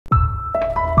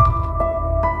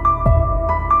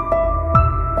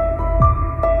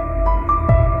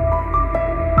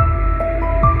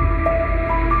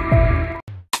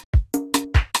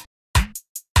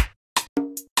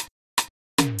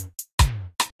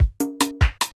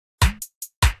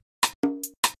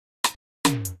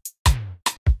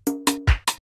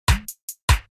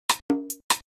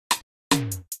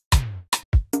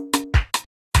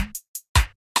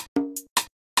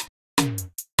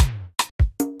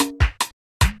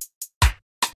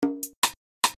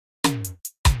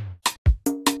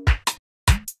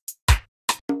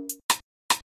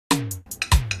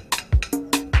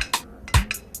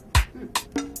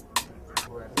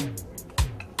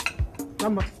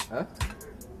Number. Huh?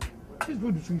 This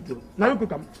food is sweet. Now you cook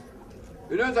them.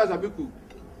 You don't say I be cook.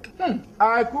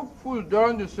 I cook food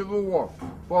during the Civil War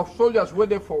for soldiers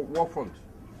waiting for war front.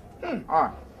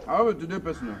 I want to do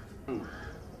personal.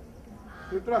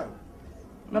 You try.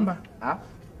 Number. Huh?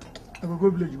 I will go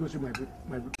village to go see my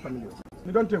family.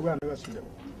 You don't tell where I never see them.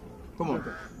 Come on.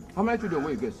 How many children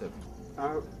will you get, sir?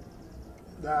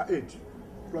 There are 8.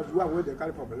 Plus one where they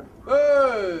carry for Bella.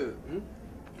 Hey!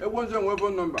 It wasn't a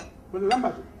weapon number. But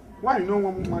Lambeth, why you no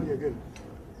one money again?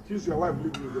 Since your wife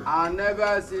leave you again. I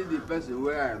never see the person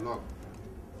where I love.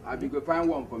 I be go find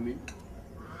one for me.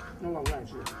 No one will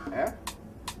see. Eh?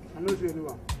 I don't see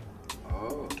anyone.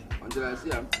 Oh, until I see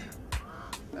him.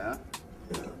 Yeah?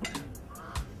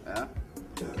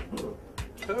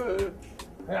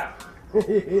 Yeah?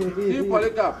 See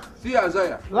Palicap, see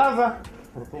Isaiah. Lava.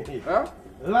 Huh?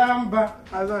 Lamba.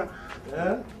 Isaiah.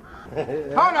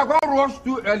 How I go rush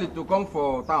too early to come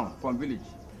for town from village?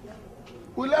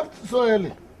 We left so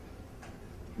early.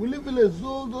 We leave village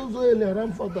so early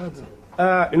around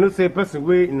 4:30. You know, say a person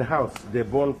way in the house, they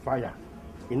burn fire.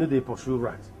 You know, they pursue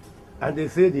rats. And they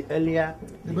say the earlier,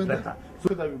 the better.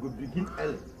 So that we could begin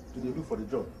early to do for the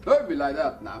job. Don't be like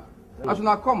that now. As soon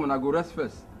as I come, I go rest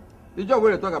first. The job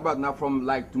we talk about now from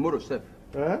like tomorrow, chef.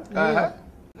 From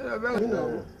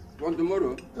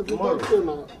tomorrow?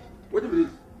 Tomorrow. What is this?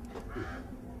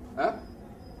 Huh?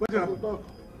 What do you talk?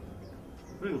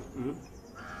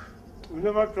 We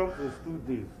never talk for 2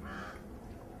 days.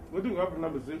 What do you have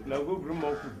to say? Now go bring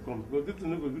more food to come. Because this is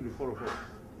not going to do the 4 of us.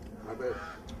 I bet.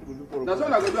 That's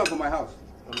what I go do for my house.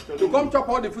 To come chop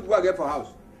all the food we get for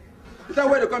house. The time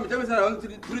where they come, tell me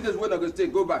only 3 days when I go stay,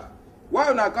 go back. Why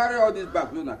you not carry all this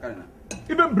back? No, not carry now.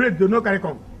 Even bread, they no carry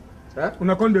come. Huh? When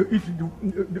I come, they eat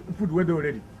the food where they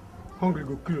already. Hungry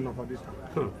go kill enough for this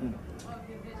time.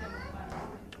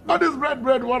 All this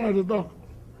bread, one at the top.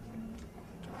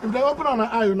 If they open on an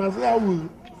eye, and I say I will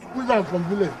squeeze out from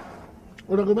village.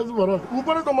 When they go messing for us, we'll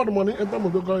put some of the money and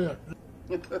come to go here.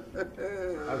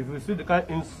 If you see the kind of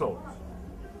insult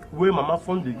where Mama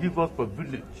Fund they give us for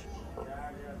village,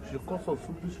 she calls us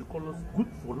food, she calls us good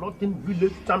for nothing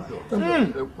village champions.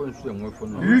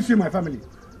 Do you see my family?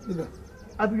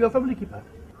 I be your family keeper.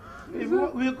 If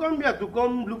we come here to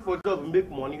come look for job and make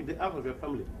money, they have of your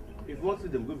family. If you want to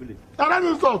see them, go village. And that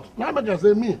insult. Now I can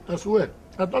say me, I swear.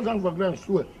 I talk down for grand, I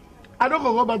swear. I don't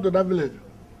go back to that village.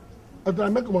 After I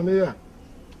make money here,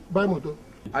 buy motor.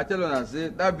 I tell you, I say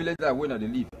that village that when they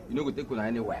live, you know, go take you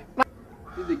anywhere.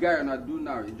 See the guy I do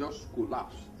now, he just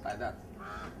collapse like that.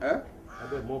 Eh? I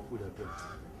bet more food at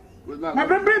My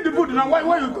friend, bring the food now.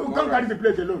 Why you can't carry the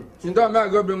plate alone? You don't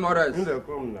mind go bring more rice. You don't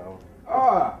come now.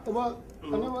 Ah.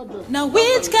 Now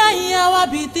which kind yawa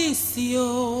be this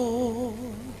yo?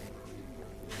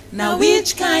 Now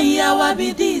which kind yawa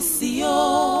be this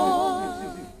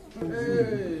yo?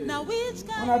 Now which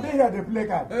kind? When I dey here, they play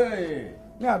card. Hey.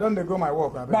 Yeah, I don't go my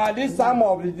work. By this time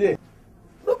of the day.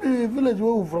 Look the village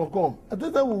where we from come. I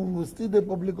think that we will still the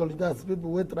public holidays.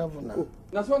 People will travel now.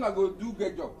 That's when I go do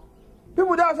get job.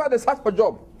 People that's why they search for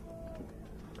job.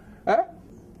 Eh?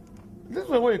 This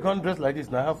way where you can't dress like this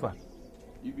now, how far?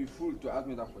 You be fool to ask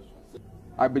me that question.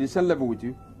 I be the same level with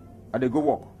you. I dey go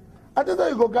work. I think that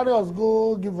you go carry us,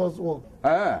 go give us work.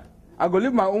 I go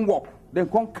leave my own work, then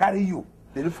come carry you.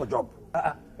 They look for job.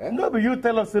 No, but you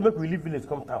tell us, say, make we leave village,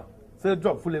 come town. Say,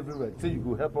 job full everywhere. Say, you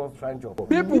go help us find job.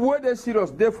 People where they serious,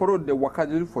 they for road, they work, they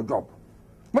look for job.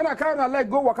 When I carry like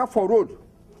go work for road,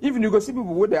 even you go see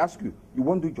people where they ask you, you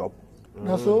want to do job?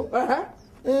 Now so?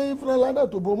 If I like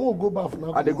that, to go back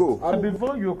now. They go. And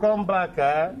before you come back,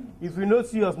 if you no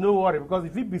see us, no worry, because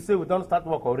if it be say we don't start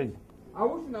work already. I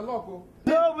wish in a local.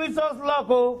 No, we just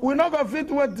local. We're not going to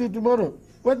fit wait till tomorrow.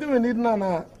 What do we need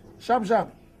now? Sharp.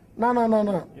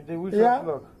 No. If they wish us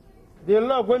luck. The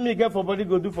luck when me get for body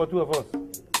go do for 2 of us.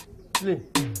 Play.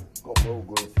 Come on,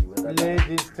 go see whether Play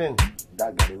this thing.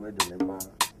 that guy where the number.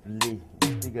 Play.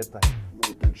 You get time.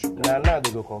 No take sugar. Now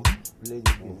they go come. Play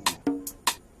this game.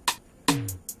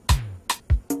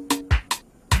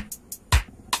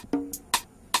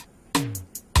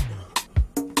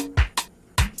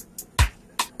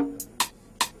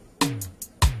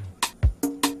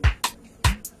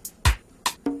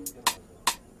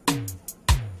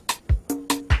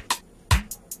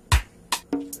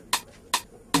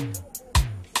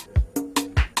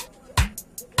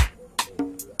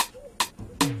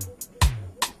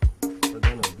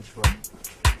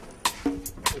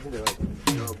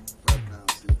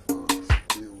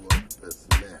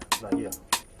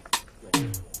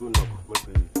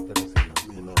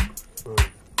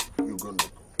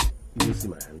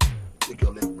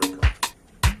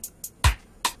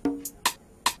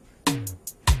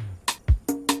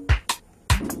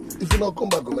 If you not come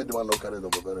back, go make the man not carry the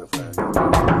very fine.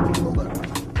 Come back.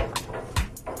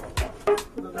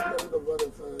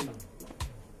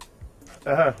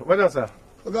 What else, sir?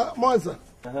 Okay, more, sir.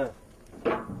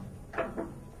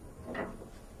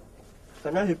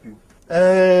 Can I help you?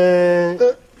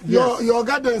 Your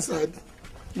guy there inside.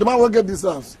 The man will get this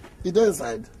house. He there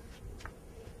inside.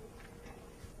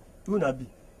 Who na be?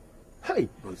 Hey.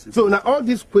 So now all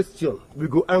these questions we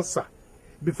go answer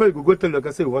before you go tell your guy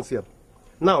say we want to see him.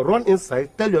 Now run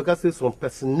inside, tell your guy say some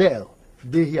personnel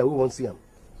they here we want to see him.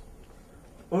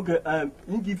 Okay,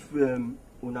 you give an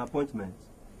appointment.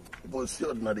 But see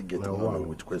ordinary getting on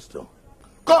with question.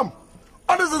 Come!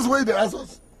 All this is where they ask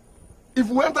us. If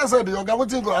we enter inside the yoga, what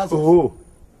thing go ask us? Oh.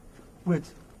 Wait.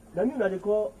 That means that they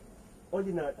call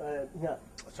ordinary yeah.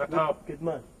 Shut up, kid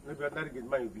man. Maybe ordinary kid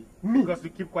man you be. Me? Because we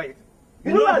keep quiet.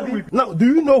 You know who we be? Now, do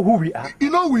you know who we are?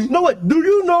 You know we? No, wait. Do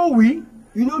you know we?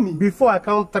 You know me? Before I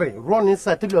count 3, run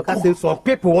inside, tell your guy say some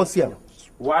people won't see him.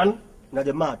 1, now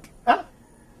the mad. Huh?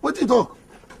 What you talk?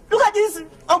 Look at these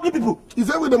ugly people. You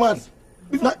say with the mad?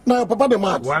 Now your papa the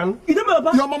mad. 1. You know my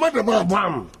papa? Your mama the mad.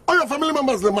 1. All your family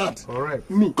members the mad. Correct.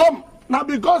 Me. Come. Now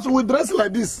because we dress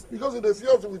like this, because they see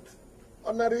us with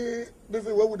ordinary, this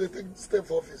is where we take step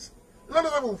for office. None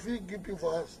of them will feel give you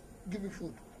for us, give you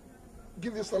food,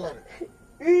 give you salary.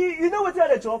 You know what you are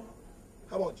the chop?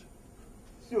 How much?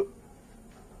 So,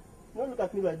 don't look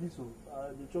at me like this.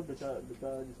 The chop better this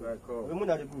way. Come. Remove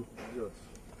that the blue. Yes.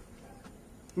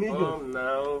 Me come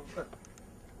now.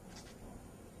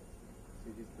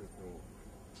 See this place no work.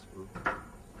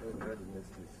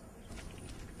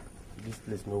 This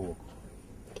place no work.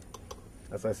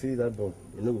 As I see that dog,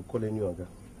 you know we call any other.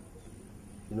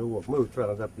 You know what? Maybe we try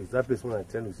another place. That place when I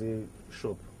tell you say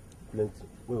shop, plenty.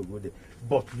 We will go there.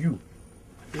 But you,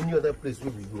 any other place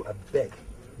where we go, I beg,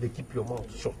 they keep your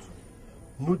mouth shut.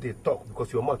 No, they talk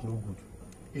because your mouth no good.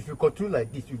 If you continue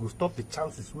like this, you will stop the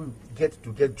chances we get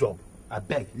to get job. I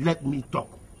beg, let me talk.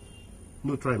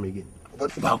 No try me again.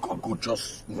 But if I go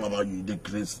just mama you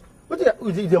decrease. What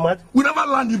is it, mad? We never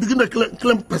land, you begin to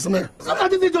claim personnel.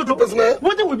 What did you do? Personnel?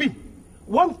 What it will be?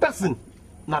 1 person,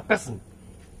 na person.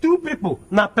 2 people,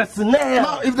 na personnel.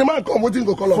 Now, if the man come, what you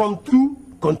go call us? From 2,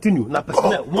 continue, na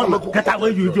personnel. 1, get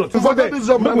away, you idiot. Before they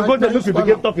go there, look, you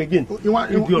begin talk again. You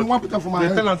want to for my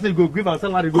head? They tell us, say, go give a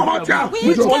salary. Come on, child.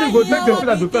 Which one you go take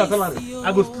the to pay a salary?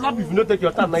 I go slap if you don't take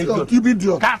your time, na idiot. Keep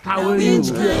idiot. Cat away, you.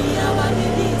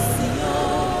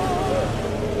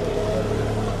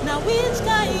 Now which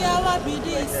kind yawa be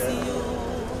this yo?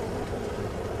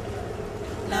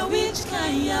 Now which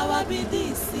kind yawa be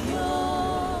this yo?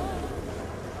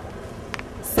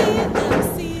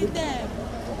 See them.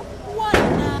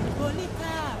 One na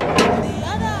Palicap, the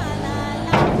other la.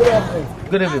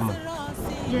 Good evening, ma'am.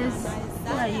 Yes.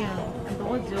 Who are you?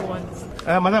 What do you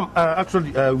want? Madam,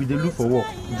 actually, we dey look for work,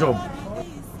 job.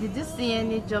 Did you see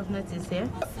any job notice here?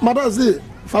 Madam, see,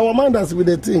 for our mind as we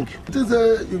dey think, it is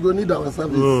you go need our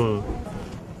service. Your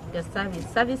service?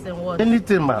 Service in what?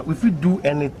 Anything, ma. If you do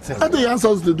anything. What do you ask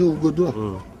us to do? Go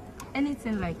do.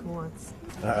 Anything like what?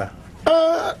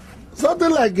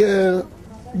 Something like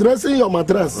dressing your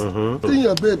mattress, putting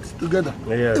your bed together.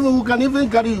 Yes. Even we can even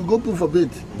carry you go put for bed.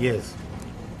 Yes.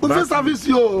 We fit service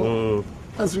you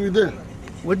as we there.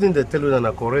 What didn't they tell you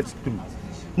that correct truth?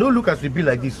 No look as we be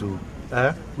like this, so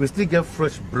we still get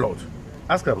fresh blood.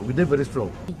 Ask them, we dey very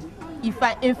strong. If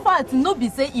I, in fact, no be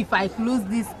say if I close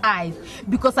these eyes,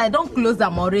 because I don't close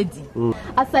them already.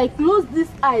 As I close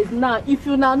these eyes now, if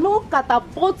you now no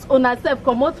catapult on yourself,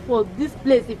 come out for this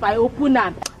place. If I open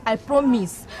them, I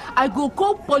promise, I go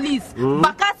call police,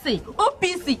 Bakase,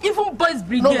 OPC, even boys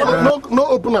brigade. No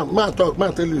open up, man talk,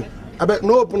 man tell you. I bet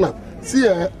no open up. See,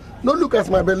 no look at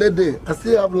my belly there. I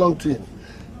still have long thing.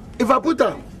 If I put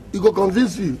them, it go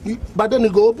convince you. But then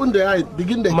you go open the eye,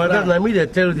 begin the Madam, let me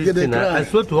tell you this thing. I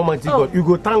swear to Almighty God, you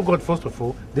go thank God first of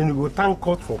all, then you go thank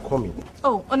God for coming.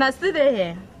 Oh, and I still there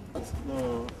here.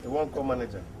 No, the one call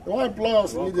manager. The one employ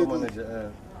us immediately.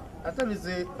 Manager. I tell you,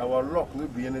 say our luck will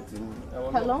be anything.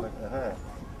 Our hello? Luck,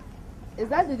 Is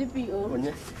that the DPO? Oh,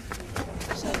 yeah.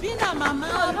 Shebina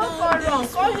mama, don't call wrong.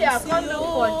 Call here, come look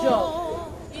for job.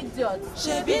 Idiot.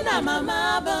 Shebina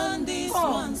mama, burn this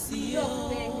one, see you.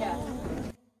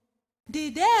 The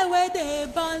day where they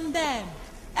burn them,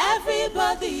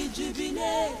 everybody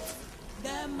jubilate.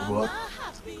 Them mama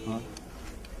happy. I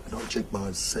don't check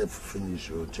myself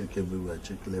finish or check everywhere.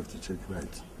 Check left, check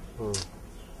right.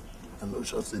 I know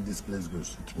sure say this place goes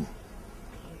suit me.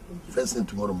 First thing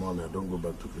tomorrow morning, I don't go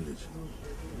back to village.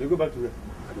 You go back to where?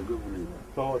 I don't go village.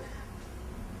 For what?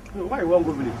 No, why you won't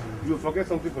go village? You forget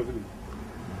something for village.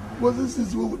 Well, this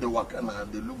is where they work and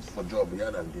they look for job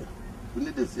here and there. We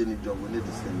need to see any job, we need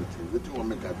to see anything. What do you want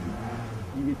to make happy?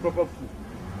 You be proper food.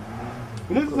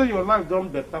 You need to say your life done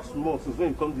better small since when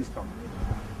you come this town.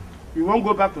 You won't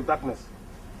go back to darkness.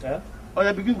 Yeah? Or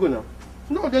you begin go now.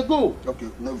 No, they go. Okay,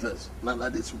 no verse. Now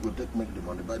like this, we go take make the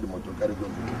money, buy the motor, carry go.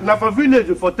 Now for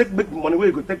village, for take make money, where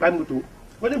you go take buy motor.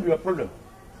 What will be your problem?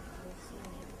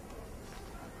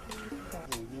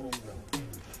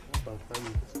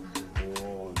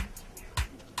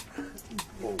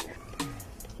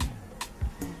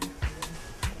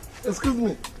 Excuse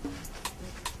me.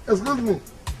 Excuse me.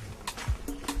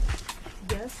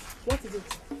 Yes, what is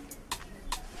it?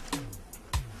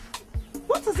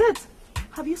 What is it?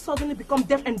 Have you suddenly become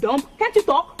deaf and dumb? Can't you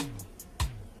talk?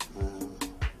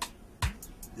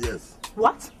 Yes.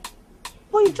 What?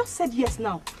 Well, you just said yes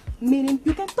now, meaning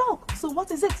you can talk. So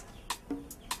what is it?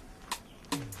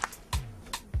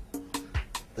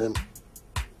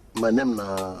 My name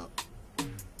na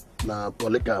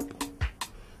Palicap.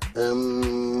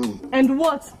 And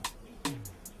what?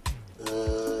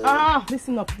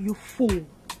 Listen up, you fool.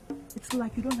 It's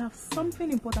like you don't have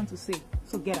something important to say.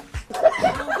 So get out.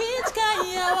 Which can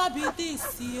yawa be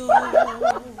this yo?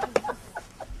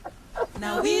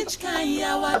 Now which can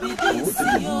yawa be this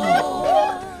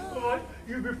yo?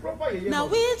 You be proper. Now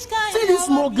which can See this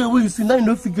small girl where you see now you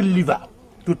no figure liver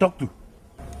to talk to.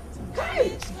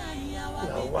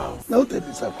 Wow. Now tell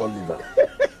this I call liver.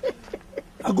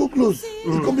 I go close.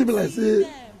 It come people like say,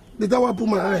 the time I put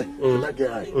my eye, I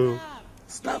get eye.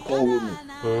 Start calling me.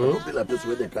 Don't be like this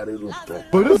where they carry rope tie.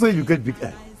 But don't say you get big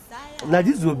eye. Now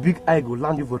this your big eye go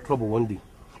land you for trouble one day.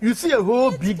 You see a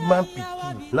whole big man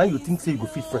pikin. Now you think say you go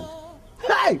fit friend.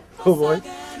 Hey! Oh boy.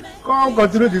 Come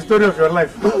continue the story of your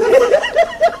life.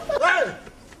 Hey!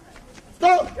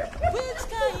 Stop! which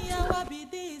can yawa be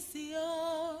this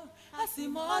yo?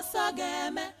 Asimosa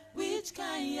game. Which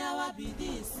can yawa be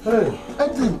this? Hey,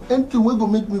 anything we go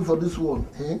make me for this one,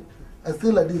 eh? I say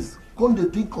like this, come they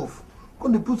think of,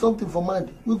 come they put something for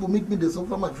mind, we go make me the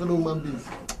suffer my fellow human beings.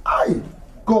 Aye,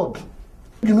 God,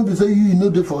 you know, they say you know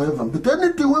they for heaven, but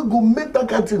anything we go make that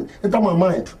kind of thing enter my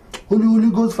mind.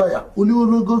 Holy Ghost fire,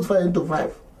 Holy Ghost fire into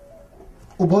 5.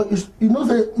 Oh boy, you know,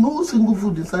 say no single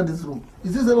food inside this room.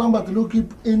 Is this a Lambeth to not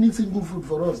keep any single food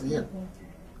for us here?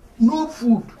 No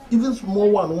food, even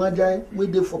small one guy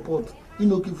wait there for pot. He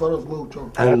no keep for us more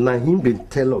chop. And now him been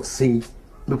tell us say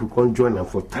people can join them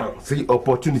for town. See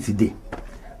opportunity day.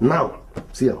 Now,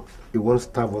 see how he won't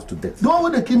starve us to death. The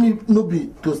one they give me no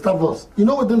be to starve us. You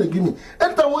know what they give me?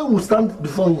 Anytime when we stand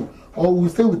before him or we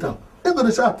stay with them, they go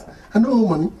to shout. I know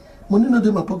money. Money not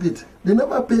in my pocket. They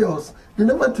never pay us. They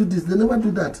never do this. They never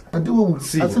do that. I do.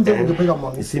 See, I think they will pay our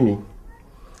money. You see me?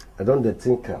 I don't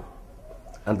think.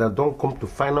 And I don't come to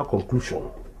final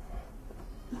conclusion.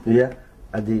 Yeah,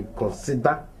 and they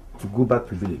consider to go back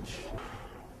to village.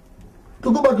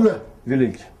 To go back where?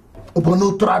 Village. Oh, but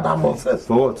no try that nonsense.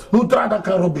 For what? No try that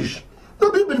kind of rubbish.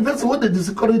 No people the person when they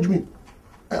discourage me.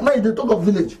 And now they talk of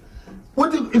village.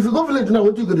 If you go village now,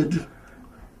 what you gonna do?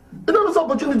 You know this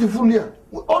opportunity full here.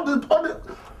 All the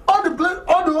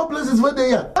whole places where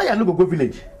they are. Why you no go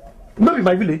village? Not be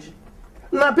my village.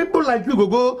 Now people like you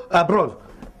go abroad.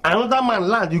 Another man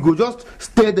land, you go just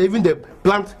stay there, even the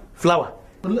plant flower.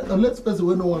 Let's person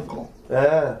where no one come.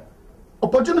 Yeah.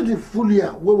 Opportunity full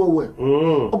here. Where?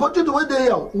 Opportunity where they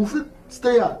are. We fit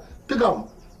stay here. Take them,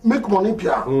 make money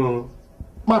here.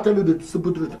 I tell you the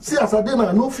simple truth. See, as I did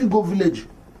now, no fit go village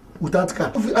without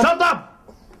car. Shut up!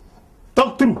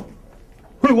 Talk true.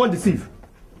 Who you want to deceive?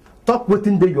 Talk what's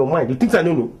in your mind. You think I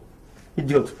don't know?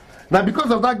 Idiot. Now because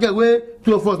of that girl where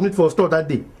 2 of us meet for a store that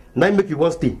day, now make you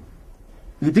want stay.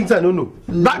 You think I don't know?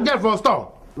 That girl for a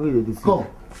store. Come.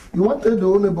 You want to tell the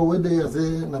whole neighbor where they are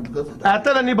saying because of that? I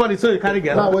tell anybody so you carry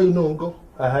girl. Now where you know, uncle?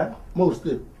 Uh-huh. Most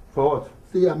stay. For what?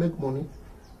 Stay and make money.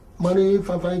 Money,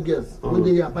 fine girls. Where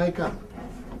they are buy car.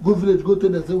 Go village, go to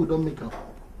them, say we don't make up.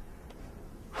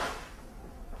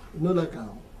 You know like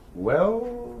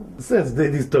well, since they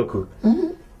this talk.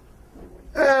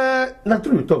 Not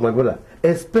true you talk, my brother.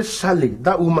 Especially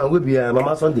that woman will be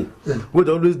Mama Sunday. Would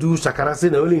always do shakara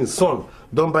saying only in son.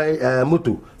 Don't buy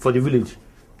motor for the village.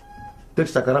 Take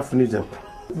shakara, finish them.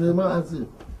 The man ask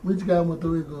you, which guy motor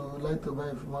we go like to buy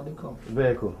if money come?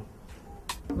 Vehicle.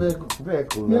 Me I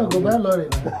go buy lorry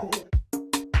now.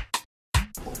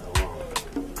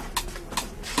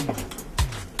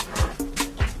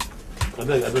 I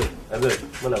beg.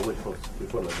 When I wait first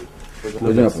before I do.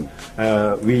 What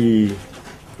happen? We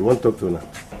want to talk to now.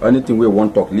 Anything we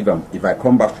want to talk, leave them. If I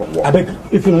come back from work. I beg,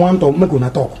 if you want to make una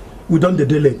talk, we don't the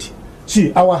late.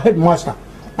 See, our headmaster,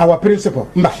 our principal,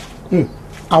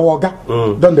 our guy,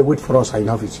 don't they wait for us in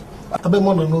office. I beg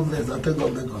more than no place. I take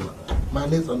God beg on. My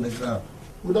knees on the ground.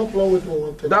 We don't plan with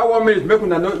one thing. That 1 minute,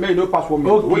 make no pass 1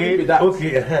 minute. Okay, be that?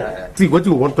 okay. See, what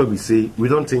you want to be say, we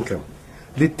don't think them.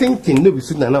 The thinking, no, we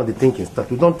sit now, the thinking start.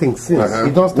 We don't think since.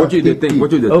 We don't start. What you think?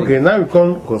 What you think? Okay, now we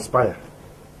can conspire.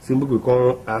 Simple, we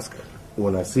can ask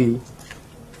when I see,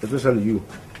 especially you.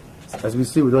 As we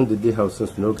say, we don't the day house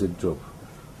since we don't get job.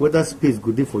 Whether space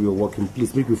good day for your working,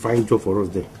 please make we find job for us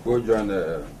there. Go join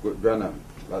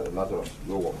Lazarus.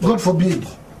 Go work. God forbid.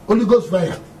 Holy Ghost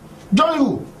fire. Join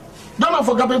you. Don't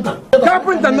for carpenter.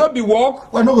 Carpenter not be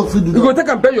work. We're not going to feed you. You go take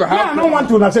and pay your house. Yeah, I don't want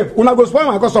to myself. Una go spoil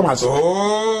my customers.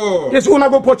 Oh. Yes, una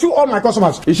go pursue all my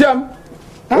customers. Isham.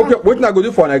 Okay, what I go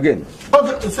do for again?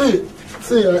 Okay, see,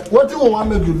 what you want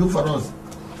make you do for us?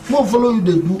 More follow you,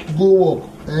 they do go work.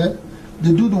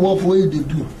 They do the work where they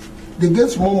do. They get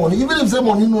small money. Even if say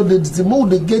money no, the more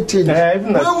they get change. Where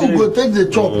we go take the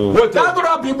chop?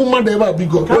 Capital people man never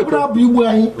big up. Capital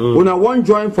people. Una one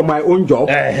join for my own job.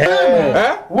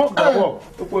 Work that work.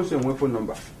 What's your phone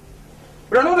number?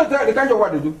 But I know the kind of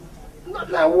what they do. Not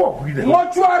like work with them.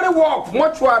 Mortuary work,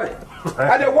 mortuary.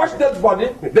 And they wash that body,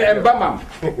 they embalm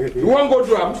them. You won't go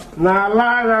to them? Nah,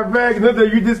 lie, beg. Not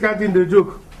that you this can't in the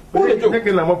joke. Who the joke?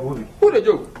 Who the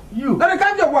joke? You. Now they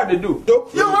can't do what they do.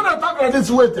 You want to talk like this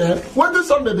weight, When this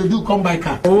Sunday they do come by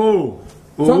car. You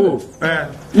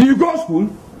go school?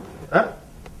 Huh?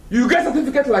 You get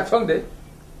certificate like Sunday?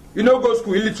 You know go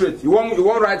school illiterate. You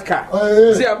want ride car.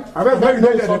 See him? I bet you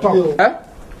don't get talk.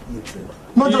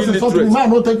 Not just a something, man,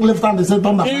 not take left hand, the same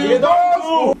thunder. You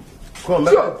go Come,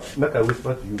 make I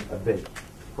whisper to you, I beg.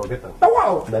 Forget them. Oh,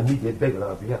 wow. Now need a beg on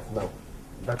our behalf now.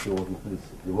 That's your working place.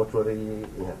 The mortuary.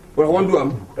 But I want to do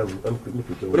them.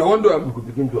 But I want to do them. We could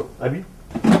begin to Abi?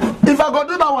 If I go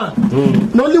do that one,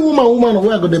 the only woman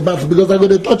where I go the bath because I go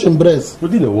the touch and breast.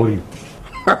 What didn't worry you?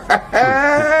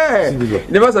 Hey,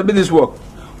 they must have been this work.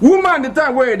 Woman, the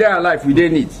time where they are alive, we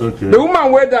didn't need. Okay. The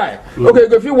woman where die.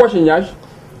 Okay, if you washing yash.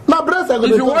 My breast I go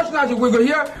If the you wash now, you will go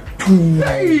here.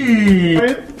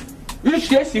 Hey. You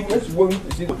share see what's going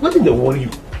to see. What did they worry you?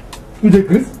 You the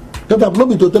Chris? That I've not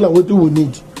been to tell her what you will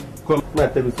need. Come,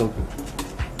 let me tell you something.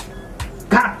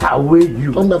 Cut away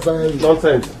you. Under fire.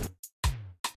 Nonsense.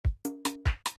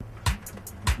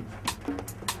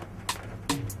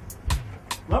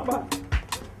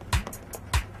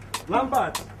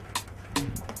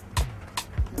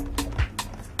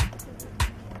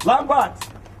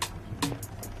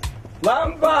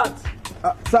 Lambeth!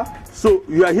 Sir? So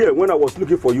you are here when I was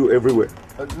looking for you everywhere?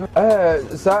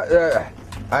 Sir,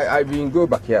 I been go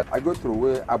back here. I go through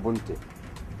where Abunte.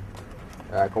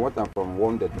 I come out from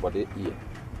one dead body here.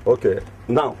 Okay.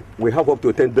 Now, we have up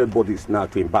to 10 dead bodies now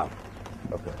to embalm.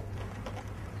 Okay.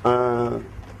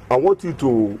 I want you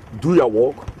to do your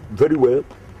work very well.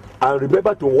 And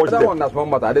remember to wash them. That one that's one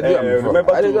matter. I did do it before.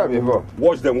 Remember I did do it before.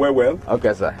 Wash them well.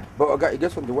 Okay, sir. But okay,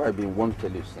 guess what? The way I've been wanting to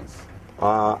tell you since.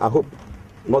 I hope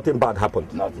nothing bad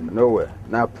happened. Nothing. Nowhere.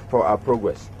 Now for our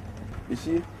progress. You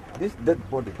see, this dead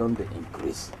body don't they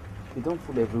increase. They don't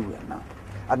fall everywhere now.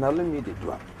 And only me they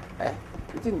do it.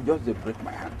 It didn't just they break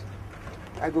my hand.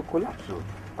 I go collapse. So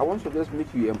I want to just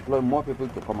make you employ more people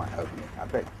to come and help me. I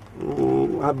beg.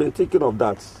 I've been thinking of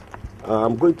that.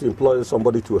 I'm going to employ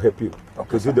somebody to help you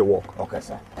to do the work. Okay,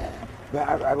 sir. But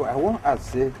I want to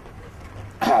say,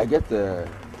 I get 2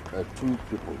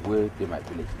 people where they my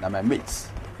village. Now my mates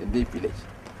in their village.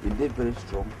 They're very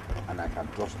strong and I can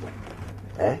trust them.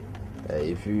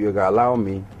 If you allow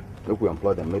me, if we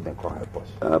employ them, make them come help us.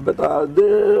 But are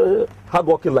they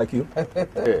hardworking like you?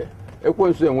 If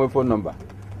we say one phone number,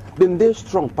 then they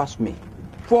strong past me.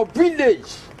 For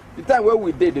village, the time where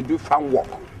we did, they do farm work.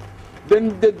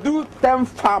 Then they do 10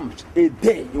 farms a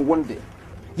day in one day.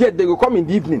 Yet they go come in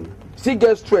the evening, still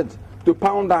get strength to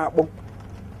pound that apple.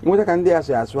 You want to can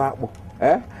say as well?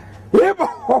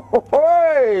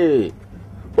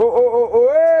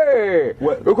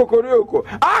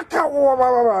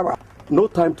 No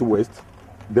time to waste.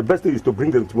 The best thing is to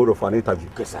bring them tomorrow for an interview.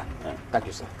 Okay, sir. Thank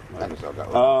you, sir. Thank you,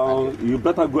 sir. You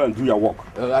better go and do your work.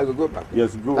 I will go back.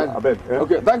 Yes, go. I beg.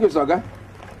 Okay, thank you, sir.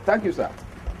 Thank you, sir.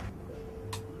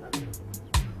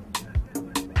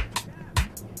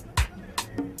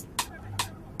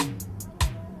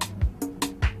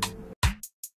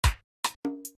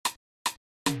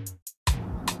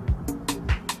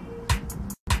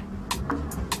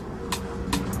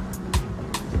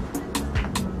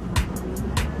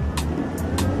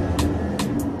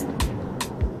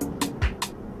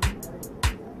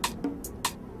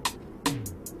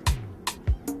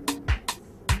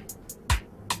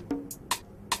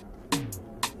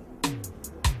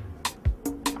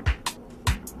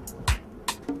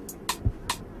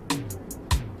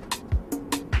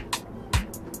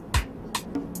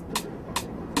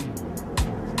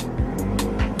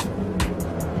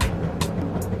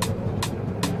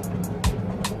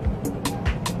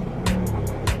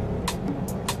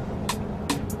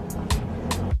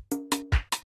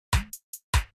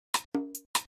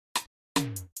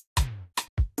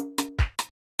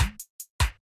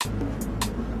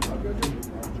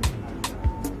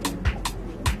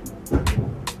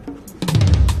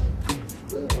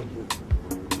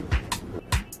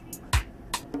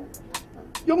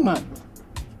 Young man,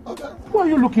 Okay. who are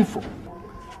you looking for?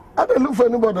 I don't look for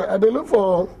anybody. I don't look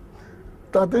for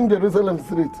 13 Jerusalem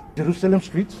Street. Jerusalem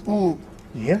Street?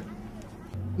 Yeah.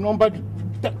 Number.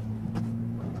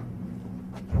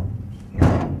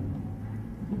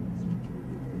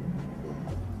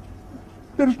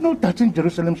 There is no 13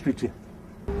 Jerusalem Street here.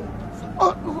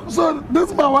 Oh, so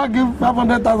this man will give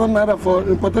 500,000 naira for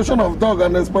importation of dog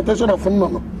and exportation of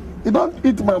nono. You don't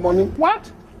eat my money. What?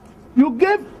 You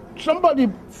gave somebody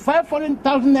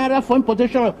 500,000 naira for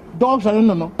importation of dogs and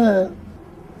nono?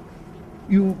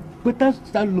 You better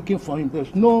start looking for him.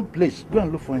 There's no place. Go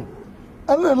and look for him.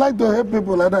 I don't like to help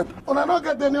people like that. When I don't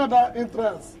get any other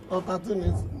entrance or 13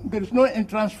 is. There is no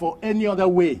entrance for any other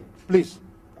way. Please.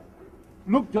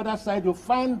 Look the other side. You'll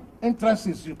find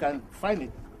entrances. You can find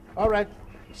it. All right.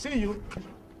 See you.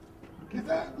 Is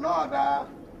there no other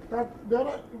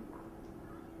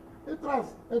entrance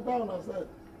on our side?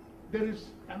 There is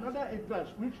another entrance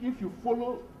which, if you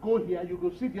follow, go here, you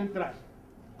will see the entrance.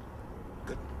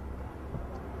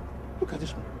 Look at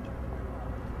this one.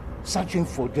 Searching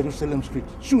for Jerusalem Street.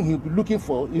 Soon he'll be looking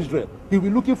for Israel. He'll be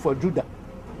looking for Judah.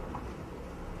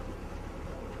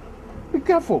 Be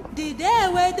careful. The day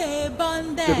where they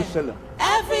born them, Jerusalem.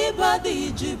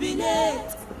 everybody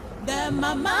jubilate. The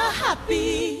mama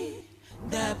happy,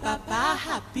 the papa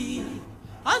happy.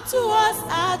 Unto us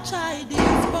our child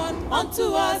is born,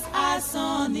 unto us our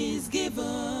son is given.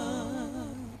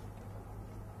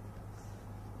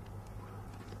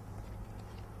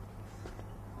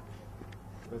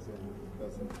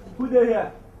 Who they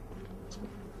here?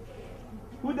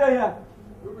 Who they here?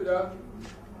 Who be that?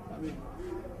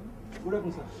 Good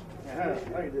evening, sir.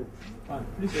 How are you doing? Fine.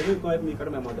 Please, can you go help me carry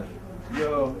my mother?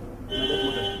 Your dead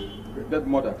mother. Dead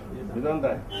mother? Yes, You don't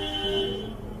die?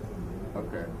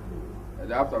 Okay.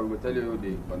 And after we will tell you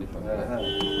the condition.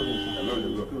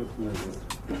 Hello, go.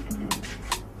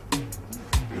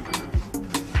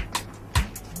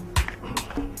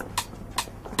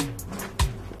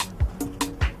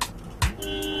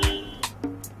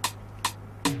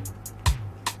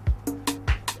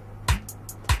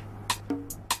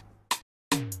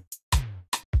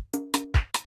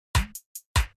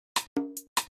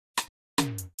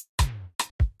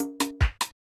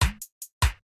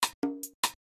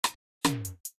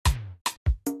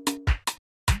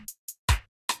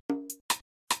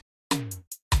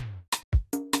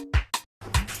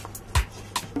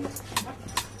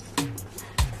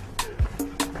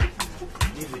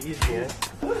 Easy, eh?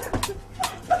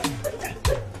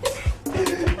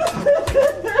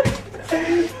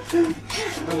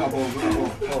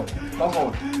 Come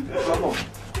on.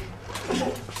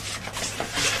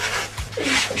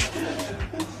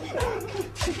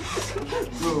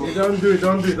 You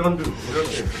don't do.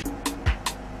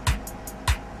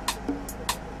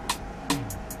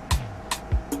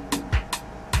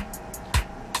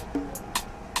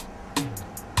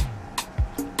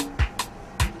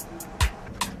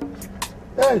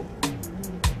 Hey.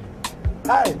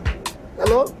 Hi.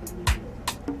 Hello.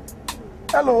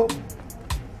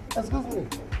 Excuse me.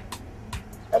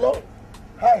 Hello.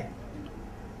 Hi.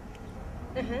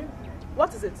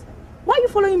 What is it? Why are you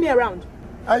following me around?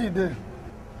 How you doing?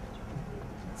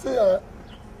 See,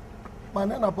 my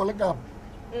name is Palicap.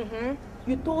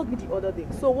 You told me the other day.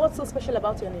 So what's so special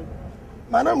about your name?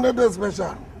 My name is not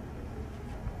special.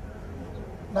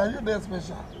 Now you are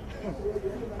special.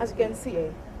 As you can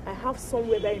see, I have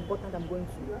somewhere very important I'm going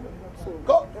to. So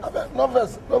go. No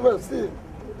verse. See.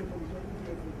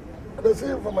 I see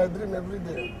you for my dream every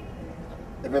day.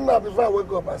 Even now, before I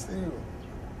wake up, I see you.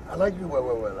 I like you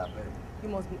well, I bet. You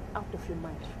must be out of your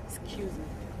mind. Excuse me.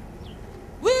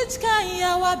 Which kind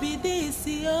yawa be this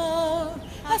yo?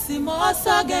 Asimo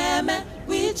game.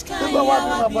 Which kind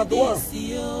yawa be this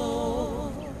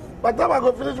yo? By the time I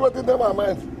go finish what's in my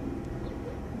mind.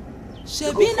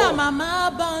 Shebina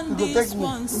mama born this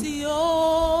once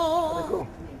yo.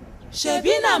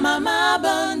 Shebina mama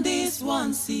born this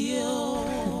once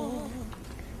yo.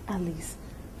 Alice,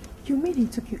 you made him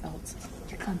took you out.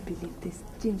 You can't believe this.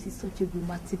 James is such a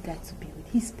romantic guy to be with.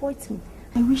 He spoilt me.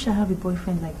 I wish I have a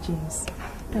boyfriend like James.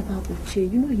 What about Uche?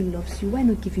 You know he loves you. Why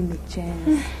not give him a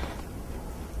chance?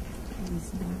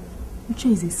 Please, no.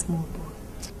 Uche is a small boy.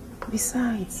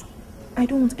 Besides, I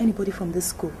don't want anybody from this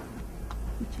school.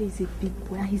 Uche is a big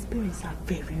boy and his parents are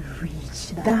very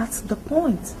rich. That's the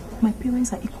point. My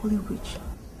parents are equally rich.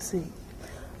 See,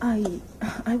 I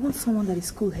want someone that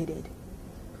is cool-headed.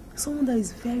 Someone that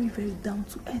is very, very down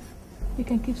to earth. You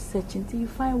can keep searching till you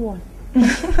find one.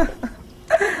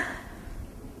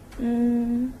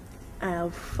 I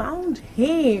have found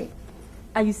him.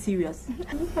 Are you serious?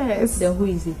 Yes. Then who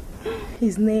is he?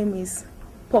 His name is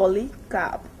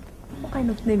Palicap. What kind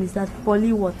of name is that?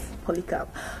 Poly what? Palicap.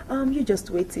 You just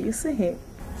wait till you see him.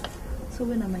 So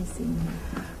when am I seeing him?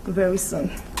 Very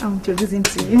soon. I'll introduce him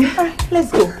to you. Alright,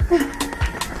 let's go.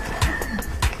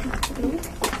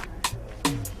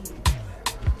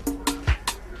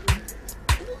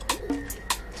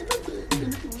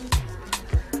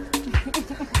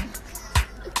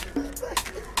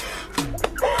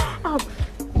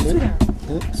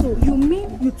 So you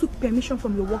mean you took permission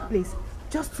from your workplace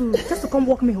just to come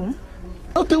walk me home?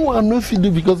 Nothing I know if you do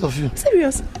because of you.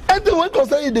 Serious? I think when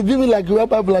concern you, they be me like we have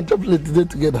Bible and chocolate today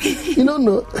together. You don't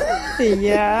know.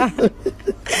 Yeah.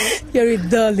 You're a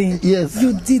darling. Yes.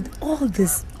 You did all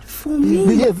this for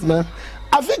me. Yes, man.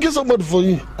 I think it's somebody for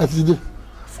you as you do.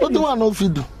 Nothing I know if you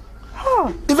do.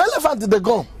 Huh. If elephant they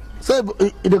come, say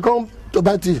they come to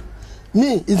bite you.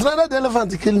 Me, it's rather the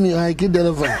elephant to kill me or I kill the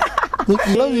elephant.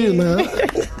 I love you, man.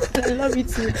 I love you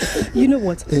too. You know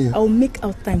what? Yeah. I'll make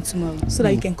out time tomorrow so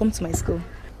that you can come to my school.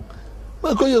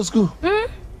 I'll call your school.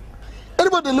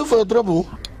 Anybody look for your trouble?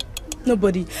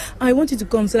 Nobody. I want you to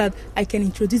come so that I can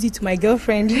introduce you to my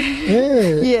girlfriend.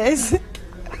 Yeah. Yes.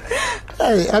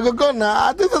 Hey, I go go now.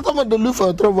 I think somebody look for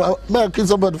your trouble. May I kill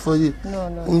somebody for you?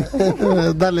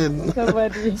 No. Darling.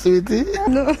 Nobody. Sweetie?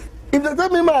 No. If they tell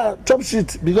me my chop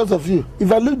shit because of you,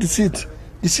 if I look the shit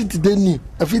they new,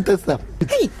 I feel test them.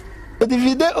 Hey. But if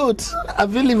you dey old, I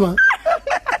feel leave her.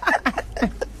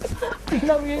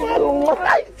 Love you.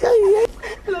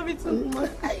 Love you too.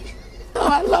 Oh,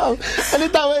 I love.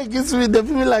 Anytime when you kiss me, they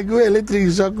feel like go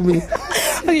electric shock me.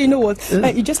 Okay, you know what?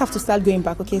 You just have to start going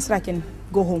back, okay, so I can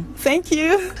go home. Thank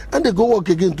you. And they go work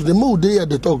again today. More day at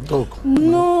the talk.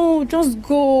 No, just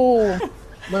go.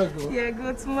 Go. Yeah,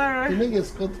 go tomorrow. You make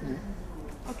escort me.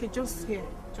 Okay, just here.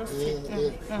 Just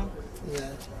here.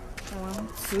 Yeah. 1,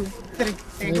 2, 3.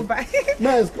 There, go back.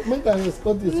 No, make an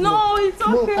escort you. No, it's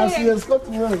okay. No, as you escort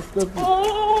me, I escort me.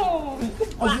 Oh.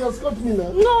 As you escort me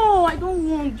now. No, I don't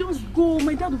want. Just go.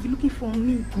 My dad will be looking for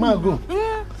me. Go.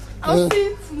 I'll see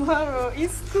you tomorrow.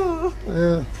 It's cool.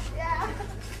 Yeah.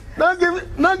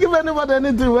 Don't give anybody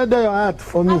anything whether your heart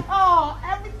for me. Oh,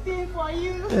 everything for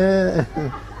you. Yeah.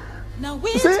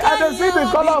 See, I can see the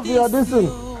color of your this thing.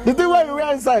 The thing where you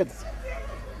wear inside.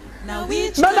 Now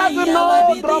which no, that's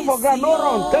no drop for ground, no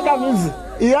run. Take them easy.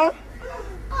 Yeah?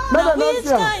 No, no,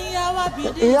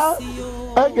 yeah?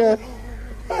 Okay.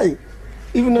 Hey.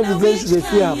 Even if the day they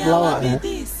see a flower.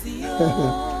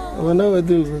 I will know what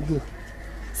to do.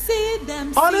 See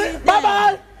them,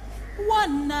 bye-bye.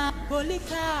 One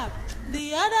Palicap,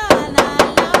 the other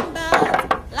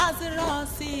Lambeth,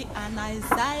 Lazarus and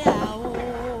Isaiah.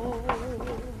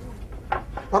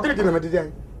 What did you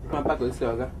do? I'm back to say,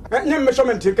 you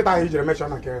measurement you get a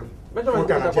measurement. Measurement. You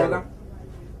get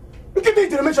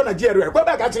a measurement. Go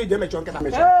back actually, the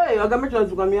measurement. Hey, I got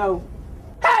measurements to come out.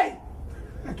 Hey!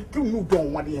 You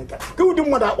don't want the anchor. You don't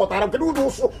want what I do.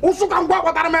 Also, can go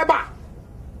what I remember.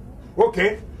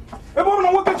 Okay. A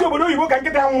woman will get you, you can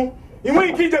get down. You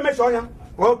may keep the measure.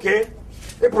 Okay.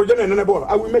 A project and a ball.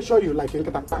 I will make sure you like it.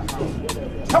 I'm going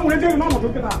to tell you, Mama,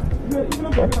 look at that.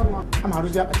 I'm out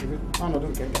of that. I'm not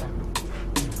doing that.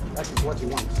 That is what you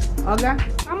want. Okay.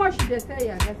 How much did they say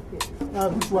you get?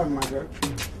 Which one, my girl?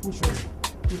 Which one?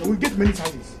 We get many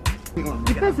sizes.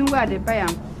 The person where they buy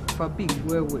them for big,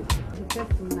 where? The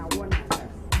person now 1.5.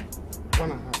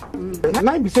 1.5.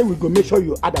 Now you say we go make sure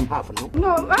you add them half now.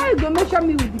 No, why you go measure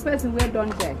me with the person where done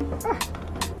there?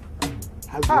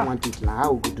 How do you want it now?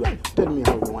 How we do it? Tell me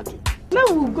how you want it. No,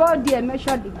 we'll go there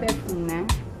measure the person now.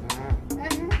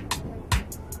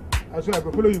 As soon as I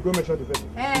go follow you, go measure the person.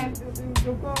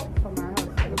 We'll go from my house.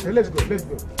 Okay, let's go.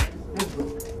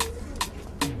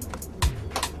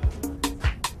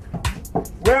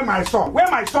 Where my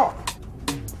saw?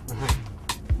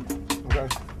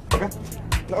 Okay.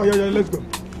 Oh, yeah, let's go.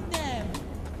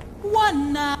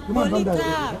 One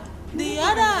Palicap, the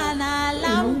other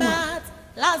Lambeth,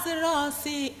 Lazarus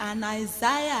and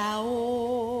Isaiah.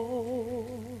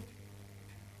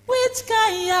 Which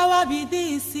can yawa be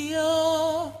this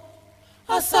yo?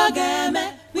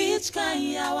 Osogeme, which can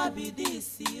yawa be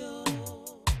this yo?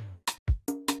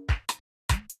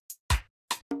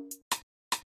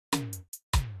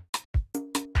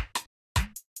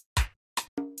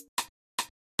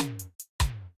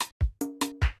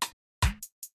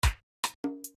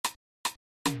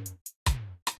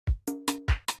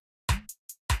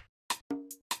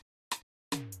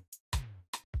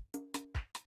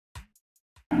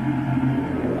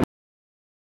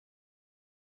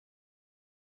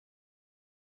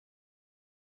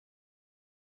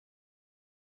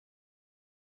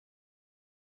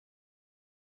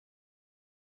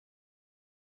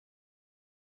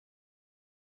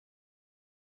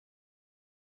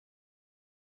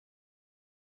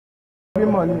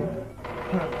 money.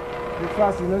 The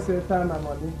first, you know, say time and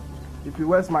money. If you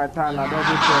waste my time, I don't get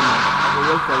time. I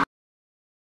will wait for you.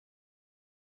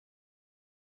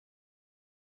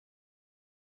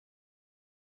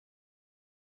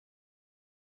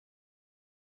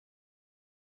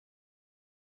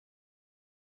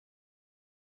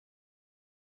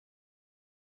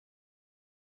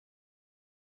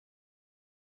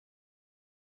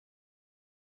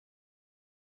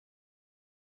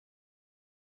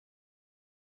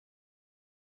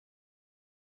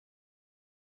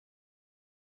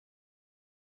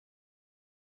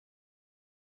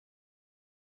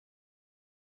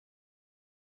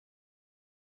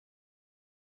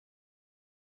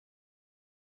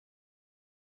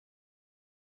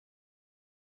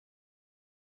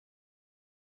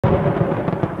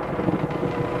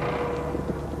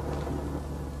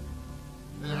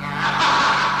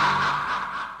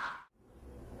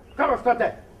 Stop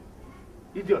that.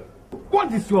 Idiot.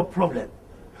 What is your problem?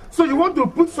 So you want to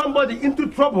put somebody into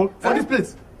trouble for this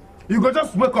place? You go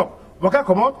just wake up, walk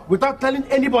come out without telling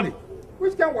anybody.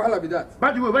 Which kind of wahala be that?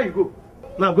 By the way, where you go?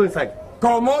 Now go inside.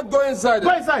 Come out, go inside.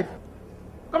 Go inside.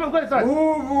 Come on, go inside.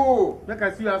 Move. Like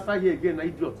I see you outside here again,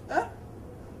 idiot.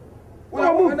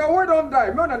 Well, now why don't die?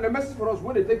 Man, and the message for us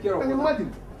when they take care of us.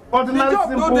 Imagine.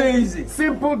 Ordinary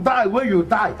simple die where you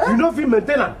die. You don't feel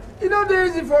maintenance. You know they're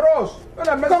easy for us.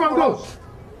 Come and go.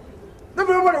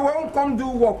 Nobody won't come do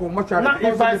work on mortuary. Now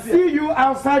if I see you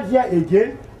outside here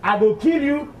again, I will kill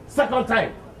you second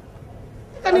time.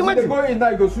 And you go in now,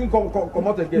 you go soon come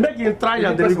out again. Make him try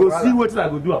and then you go see what I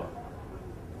go do.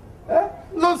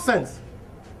 Nonsense.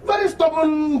 Very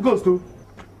stubborn ghost too.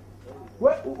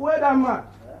 Where that man?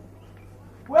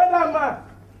 Where that man?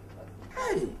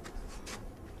 Hey.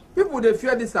 People they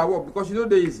fear this work because you know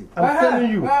they're easy. I'm telling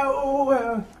you.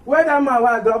 Where that man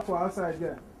I drop for outside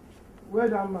there? Where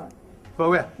that man? For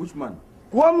where? Which man?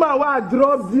 One man I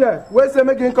drop there. Where say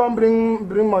make him come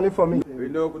bring money for me?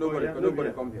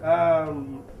 Nobody come here.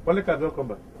 Palicap don't come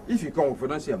back. If you come, we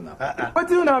don't see him now. What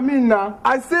do you mean now?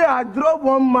 I say I drop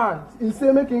one man. He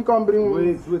say make him come bring.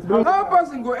 Wait. No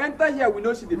person go enter here. We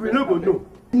know see the. We no go know.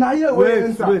 Now here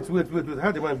wait.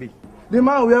 How the man be? The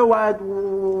man wear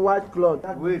white cloth.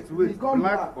 Wait.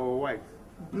 Black or white?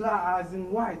 Black as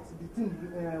in white. The thing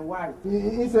white.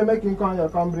 He say make him come here,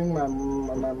 come bring my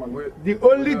money. The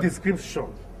only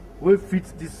description will fit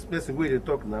this person where they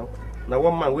talk now. Now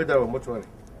one man where there was mortuary.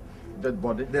 Dead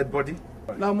body.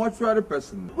 Now mortuary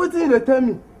person. What thing they tell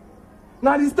me?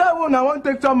 Now this time when I want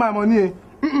to take my money.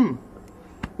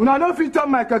 When I don't fit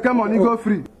my keke money go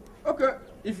free. Okay.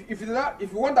 If you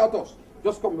want out us.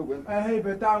 Just come again. Hey,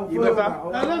 better. You better.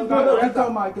 Let's go. Enter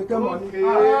my keke money. No,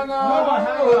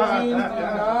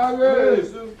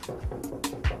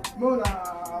 I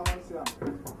want to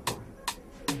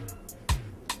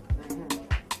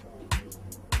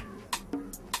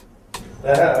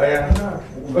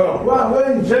Go.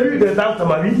 J'ai vu des dames,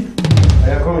 ma vie.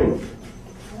 Come in.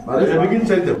 Je begin to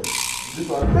check them. This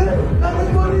one. Come.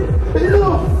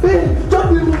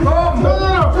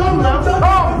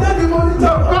 Take the money. Go.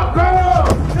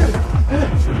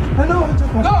 I don't want to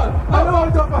talk. I don't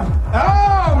want to talk.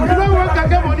 You don't want to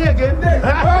get money again?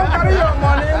 Carry your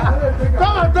money.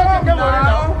 Come on, don't get money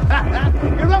now.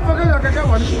 You don't forget your get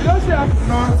money. You don't say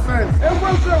nonsense.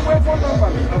 Everyone say one phone number.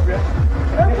 Okay.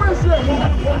 Everyone say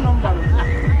one phone number.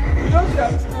 You don't say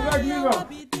like me now.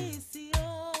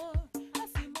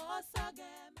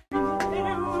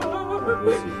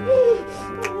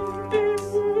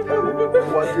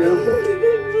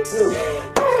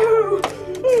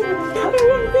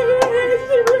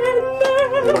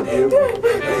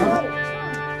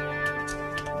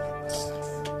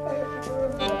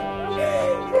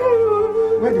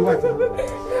 Where the wife?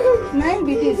 Mine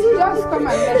be this. Just come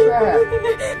and measure her.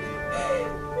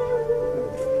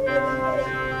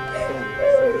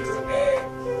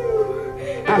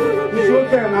 It's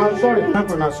okay now. Sorry. I'm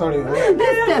sorry.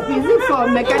 This step is it for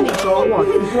mechanic or what?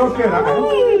 It's okay now.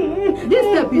 This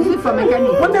step is it for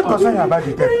mechanic? What they concern you about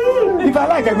the step? If I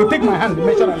like, I will take my hand and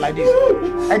measure it like this.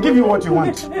 I give you what you want.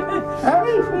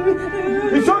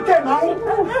 It's okay now.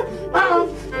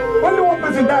 Only one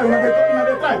person die when they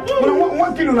time. When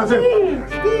 1 kilo na say.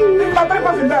 If that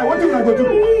person die, what you gonna go do?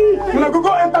 You gonna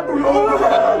go enter to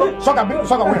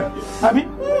soccer where? Abi?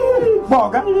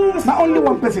 Boga. Now only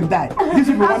one person die. This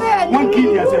is one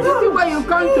kill yourself. This is what you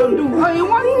come to do. Or you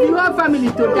want your whole family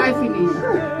to die finish?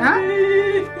 Huh?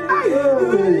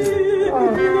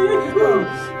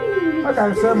 I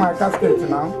can sell my casket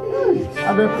now.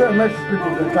 I will pay make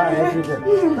people to die every day.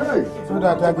 So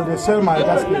that I could sell my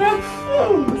casket.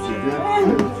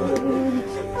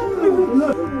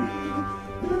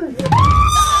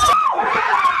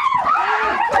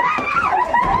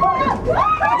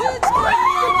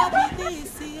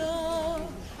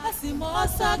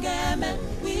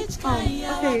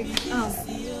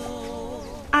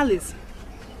 Alice,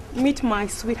 meet my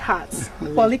sweetheart,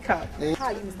 Palicap.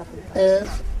 Hi, Mr. Palicap.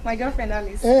 My girlfriend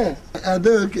Alice. Are they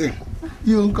okay?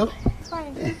 You, uncle?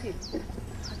 Fine, thank you.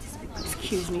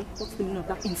 Excuse me, what's the meaning of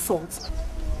that insult?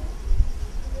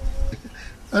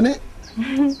 Honey?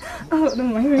 Oh,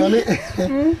 don't mind me. Honey?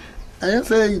 I just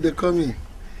say they call me.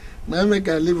 Now make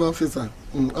I leave office.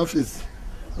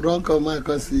 Run come I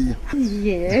can see you.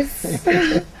 Yes.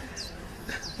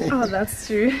 Oh, that's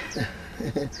true.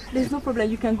 There's no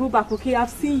problem. You can go back, okay? I've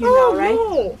seen you now, right?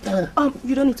 No.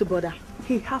 You don't need to bother.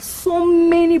 He has so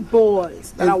many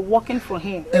boys that are working for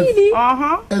him. Really?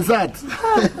 Exact.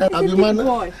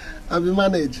 I'll be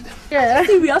managed. Yeah.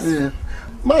 Serious? Yeah.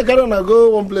 My girl wanna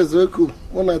go one place very cool.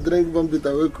 Wanna drink one bit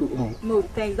very cool. No,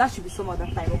 thanks. That should be some other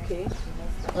time, okay?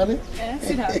 Honey? Yeah,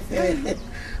 sit down.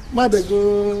 Mother,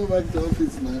 go back to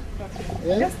office now. Okay.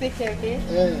 Yeah? Just take care, okay?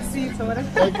 Yeah. See you tomorrow.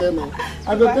 Okay, now.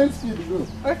 I will thank you to go.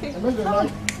 Okay. I'm not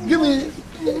gonna give me.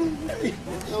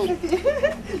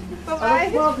 Bye-bye.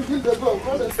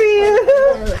 See you.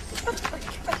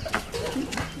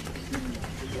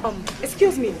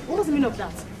 Excuse me. What does the meaning of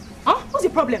that? Huh? What's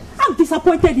your problem? I'm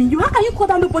disappointed in you. How can you call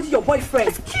that nobody your boyfriend?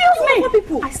 Excuse me.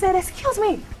 People. I said, excuse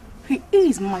me. He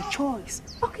is my choice.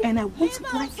 Okay. And I won't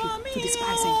like you to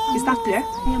despise him. Is that clear?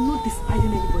 I am not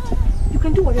despising anybody. You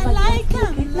can do whatever you want.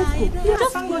 Okay, let's go. Yeah,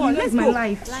 just go. Let's my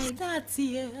life. Like that,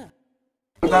 yeah.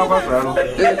 I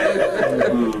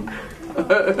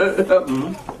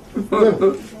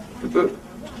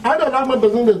don't have my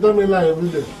person to tell me lie every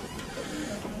day.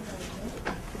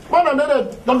 One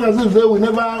another talk as if we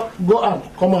never go out,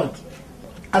 come out.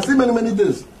 I see many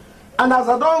things. And as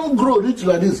I don't grow rich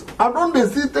like this, I don't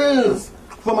see things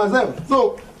for myself.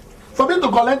 So, for me to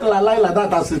collect a lie like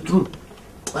that as a truth,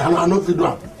 I know if you do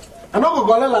it. I don't go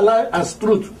collect a lie as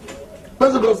truth.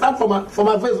 First, go start for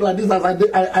my face like this as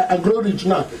I grow rich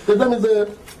now. They tell me the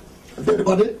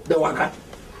body, the waka.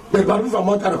 The body from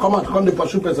Mortuary come out, come the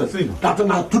pursue person. See, that's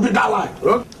not to be that lie.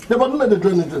 Huh? The body not do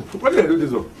anything. What do they do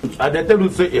this one? And they tell you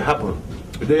say it happened.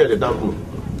 They are the damn room.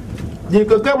 The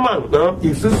Keke man,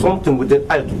 he sees something with the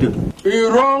eye today. He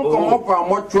run come up from a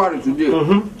mortuary today.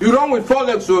 He run with 4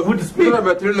 legs, so with the speed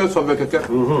of 3 legs of a Keke.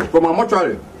 From a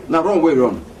mortuary. Now run way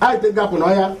run. I take that one,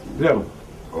 yeah. Yeah.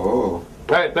 Oh.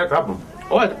 I take that one.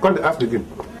 Oh, I can't ask again.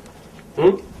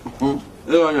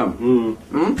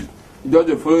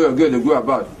 Just follow your girl, they go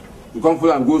about. You come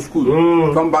follow and go school.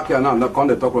 Come back here now, and come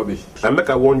they talk rubbish. I make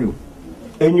I warn you.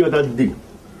 Any other day,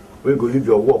 when you go leave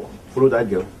your work, follow that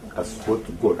girl. I swear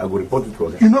to God, I will report it to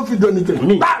her. You know if you do anything.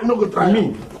 Me. You know go try.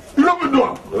 Me. You know if you do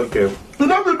it. Okay. You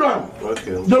know if you do it.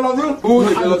 Okay. Jealous you? Who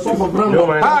is jealous you?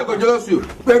 How I go jealous you?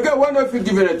 The girl won't know if you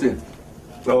give anything.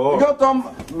 Oh. You don't come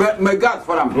my God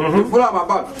for him. You follow him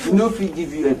about. You know if he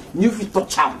give you anything. You know if he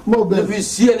touch him. No bet. If you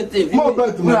see anything. No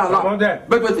bet. No allow. Bet.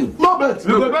 No bet.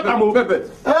 You go bet. Bet.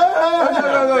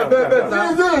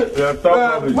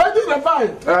 Why did they buy?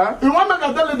 You want me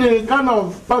to tell you the kind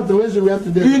of pants the way she wear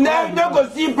today? You never go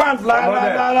see pants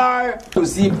like. To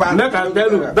see pants. Make I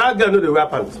tell you, that girl know the wear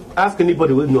pants. Ask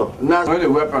anybody who know. Now the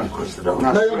wear pants.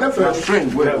 Now your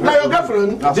girlfriend. Now your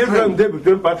girlfriend. Different day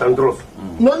between pants and drawers.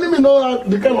 No let me know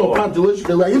the kind of pants the way she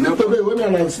wear. Even today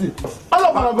when I see. All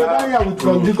of our brother here with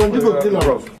Kondi go clean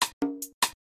up.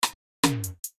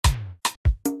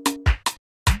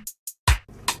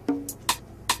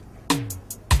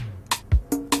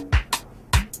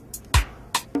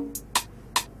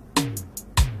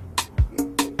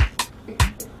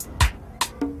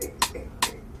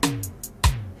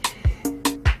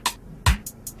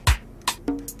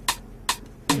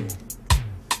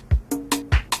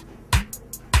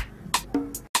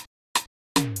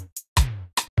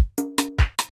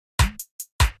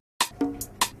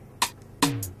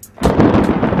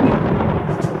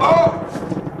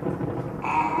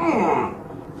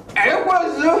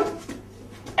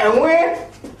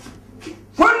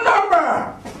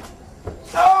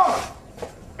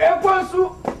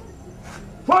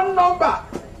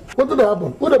 What did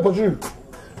happen? What did pursue you?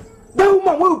 That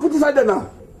woman, where we put inside there now?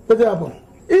 What did happen?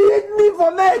 He hit me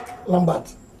for neck.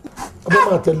 Lambeth,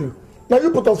 I tell you. Now you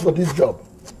put us for this job.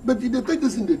 But you take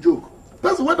this in the joke.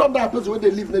 Person where don't that person where they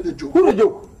live near the joke. Who the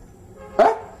joke?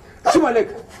 Huh? See my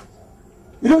leg.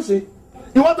 You don't see?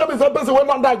 You want to be some person where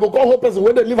don't die go call whole person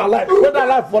where they live alive. Where they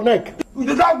alive for neck.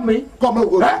 You drag me? Come here,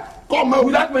 go. Huh? Come here. You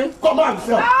drag me? Come on,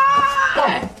 sir.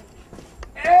 Come.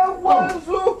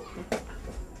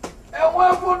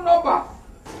 A phone number.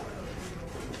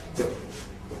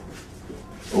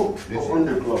 Oh, open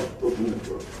the club. Open the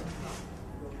club.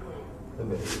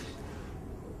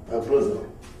 I close them.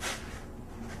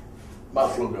 Back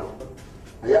flog down.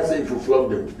 I just say if you flog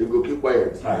them, they go keep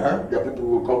quiet. Their people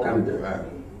will come carry them.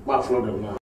 Back flog them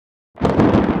now.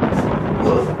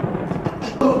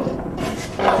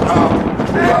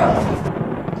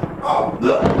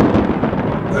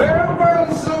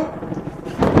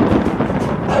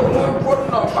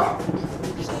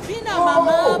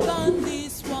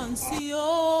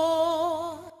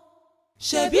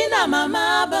 Shebina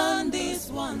mama born this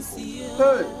one see you.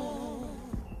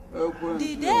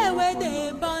 The day where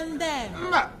they born them,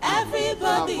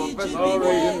 everybody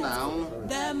jubilate.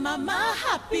 The mama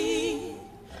happy,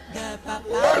 the papa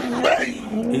happy.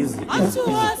 Unto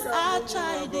us our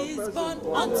child is born,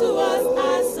 unto us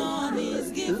our son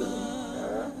is given.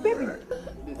 Baby.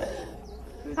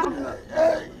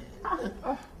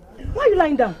 Why are you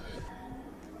lying down?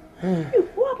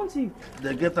 What happened to you?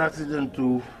 They get accident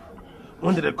too.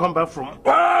 When did they come back from?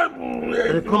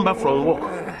 They come back from work.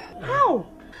 How?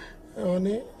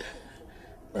 Honey,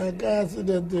 I got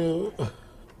accident too.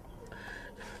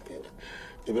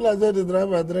 People are saying the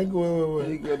driver drink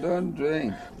way. You don't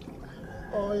drink.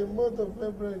 Oh, you must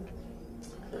have drink.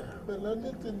 But the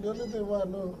only thing I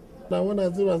know. Now when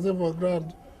I see myself for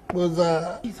ground was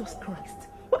Jesus Christ.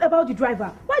 What about the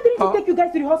driver? Why didn't he take you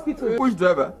guys to the hospital? Which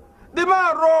driver? The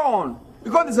man run.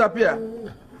 You can't disappear.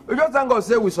 We just thank God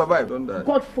say we survived. Don't die.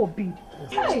 God forbid.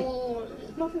 Hey,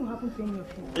 nothing will happen to any of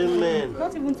you. Amen.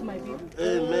 Not even to my baby.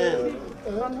 Amen.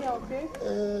 I'm here, okay?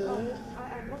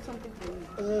 I brought something for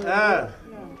you.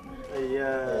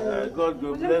 Yeah. God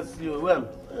go bless you. Well.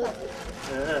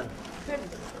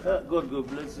 God go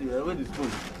bless you. Where is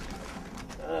spoon?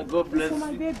 God bless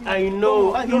you. Baby. I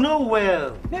know. You know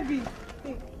well. Baby.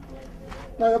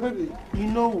 Now, baby. You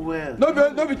know well. No be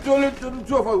only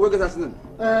two of us will get accident.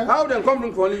 How them come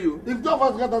drink for only you? If two of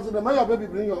us get accident, may your baby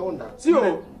bring your own down. See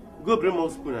you. Go bring more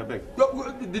spoon, I beg.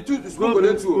 The spoon go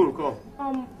there too.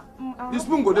 Come. The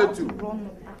spoon go there too.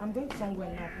 I'm going somewhere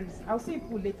now, please. I'll see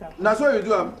you later. That's what you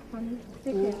do.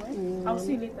 Take care, right? I'll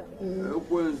see you later.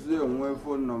 What's your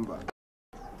phone number?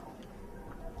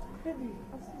 Baby,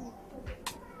 I'll see you.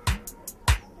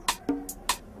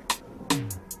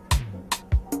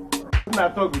 I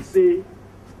talk will say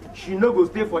she no go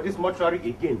stay for this mortuary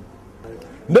again.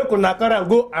 Make una carry am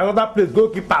go another place, go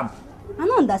keep am. I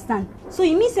don't understand. So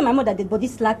you mean say my mother dead body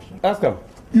slap you? Ask him.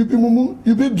 You be mumu,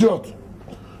 you be idiot.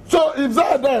 So if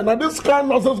that there, now this kind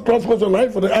nonsense cross question,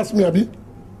 right? For they ask me, Abi,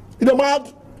 you don't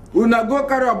mad? We na go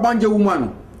carry a banja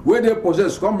woman where they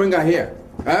possess, come bring her here.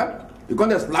 You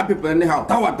gonna slap people anyhow.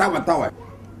 Tower.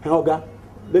 Hey, Oga,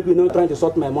 maybe you're not trying to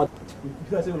sort my mouth. You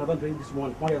guys say we're not drink this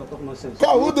one. Why are you talking nonsense?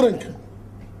 Call who drink?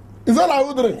 Is that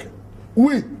who drink?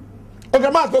 We. Okay,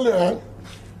 ma tell you,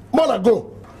 Mother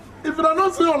go. If you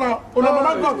don't see on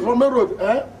mama God from main road,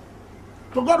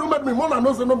 to God who made me, Mother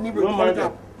knows no need.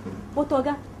 But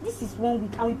Oga, this is 1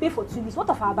 week and we pay for 2 weeks. What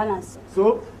of our balance?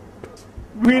 So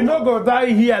we no go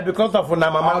die here because of una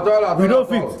mama. We don't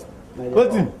fit.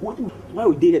 Why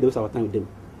we dey here those our time with them?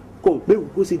 Come, maybe we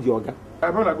go see the Oga. I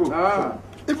wanna go.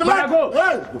 If you like, go.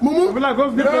 Hey, Mumu. If you like,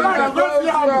 go be president.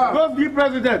 Go be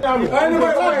president.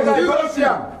 Anyway, go see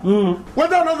him.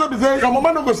 Whether or not they say your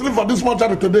mama no go sleep for this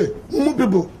mortuary today, Mumu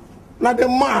people, now they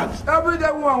mad. Every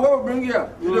day woman will bring here.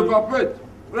 You dey cooperate.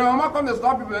 When mama come to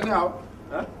stop people anyhow.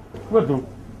 What do?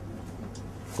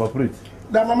 Cooperate.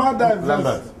 Their mama died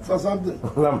for something.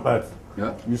 Lambeth.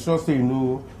 Yeah. You sure say you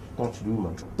know touch the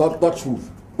woman? Touch who?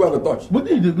 Who have a touch? What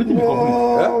did you cooperate?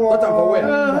 Touch am for where?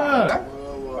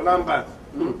 Lambeth.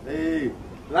 Hey,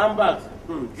 Lambeth.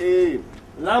 Hey,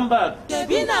 Lambeth.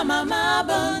 Shebina mama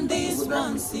born this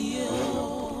one see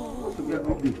you.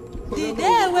 The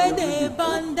day where they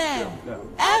born them,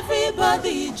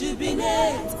 everybody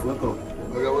jubilate. Welcome.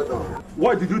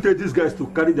 Why did you tell these guys to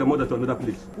carry their mother to another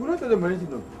place? We don't tell them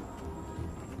anything.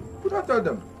 We don't tell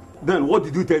them. Then what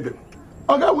did you tell them?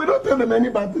 Okay, we don't tell them any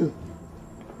bad thing.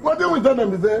 What thing we tell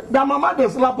them is that their mama they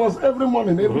slap us every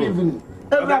morning, every evening,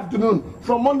 every afternoon,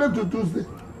 from Monday to Tuesday.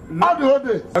 All the whole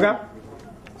day. Okay.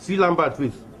 See Lambert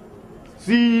face.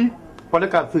 See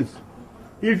Palicap face.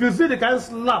 If you see the kind of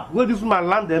slap where this woman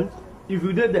land them, if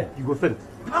you did there, you go faint.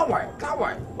 Now why?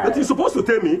 But you're supposed to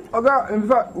tell me. Okay, in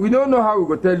fact, we don't know how we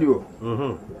go tell you.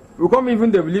 We come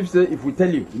even the belief say if we tell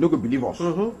you, you no go believe us.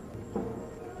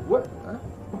 What?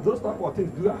 Those type of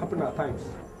things do happen at times.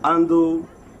 And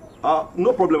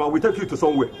no problem, I will take you to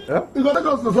somewhere. Yeah? You gotta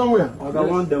go to somewhere. Okay,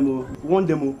 one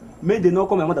demo. May they not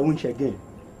come my mother won't again.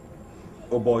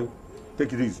 Oh boy,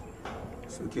 take it easy.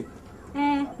 It's okay.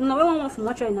 No, we want from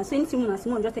mortuary now. So anything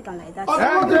Simon just take her like that.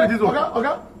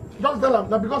 Okay. Just tell them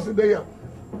now because they're here.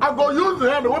 I go use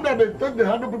the hand. What they take the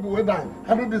handle people way down.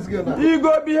 Handle this girl now. You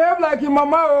go behave like your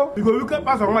mama. Oh. You go look at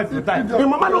pass on my time. Your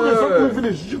mama don't get something me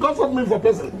finish. She got something me for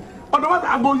person. Otherwise,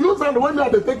 I go use hand when they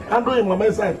take handle in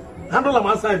mama side. Handle on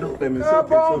my side though.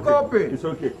 It's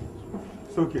okay.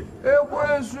 It's okay.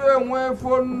 A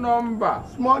phone number.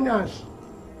 Small nyash.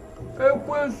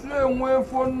 A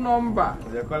phone number.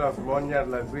 They call us small nyash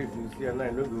like this. You see, and I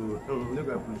no go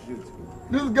appreciate.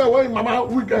 This girl, why mama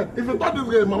wicked? If you thought this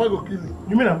girl, mama go kill you.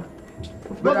 You mean him?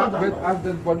 But as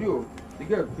the body, you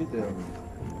get fit there.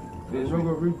 There's no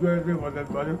go read for that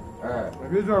body. The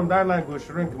reason that night go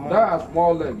shrink more. That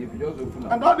small leg if you just open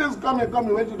up. And all this coming,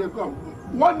 where do they come?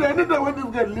 One day, any day when this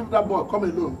guy leave that boy, come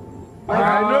alone.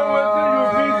 I know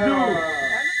what you do.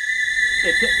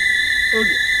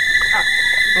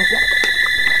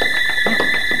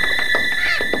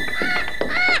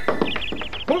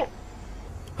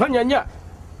 Hanya,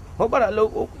 hobara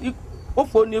lo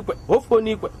ofoni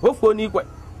kwe.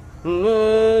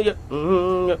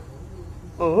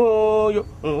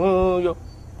 Yo.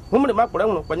 Humre ma pora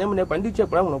uno kwanya mne kwandi che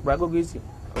pora uno pora go gisi.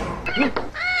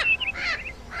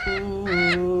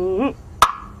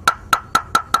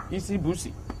 Isi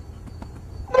busi.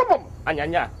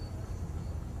 Anyanya.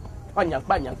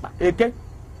 Anyakpa. Eke.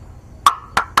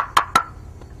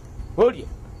 Orie.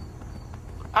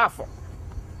 Afọ.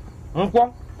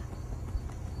 Nkwo.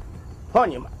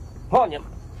 Honyema.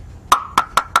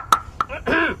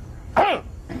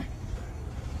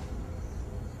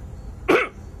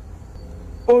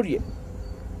 Orie.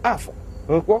 Afọ.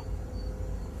 Nkwo.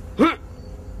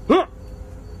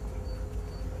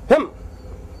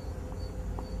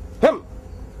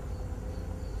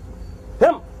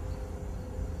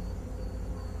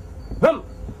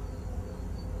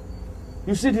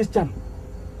 You see this charm?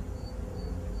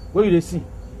 What do they see?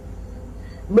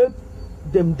 Make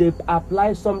them they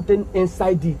apply something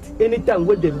inside it anytime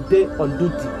when them they on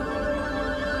duty.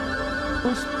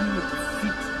 No spirit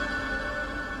fit.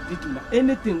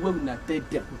 Anything when we not tell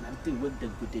them, anything when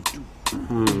them go they do.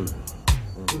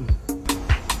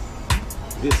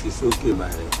 This is okay,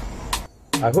 man.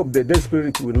 I hope the dead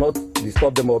spirit will not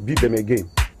disturb them or beat them again.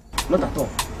 Not at all.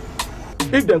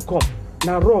 If them come,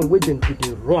 now run with them to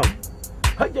the run.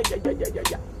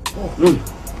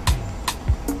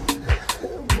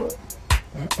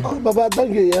 Oh, Baba,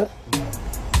 thank you, yeah.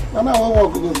 And I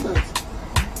want to go start.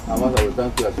 I will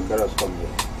thank you as you carry us come here.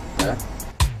 Yeah?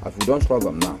 As we don't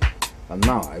struggle now, and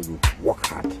now I will work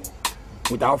hard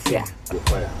without fear.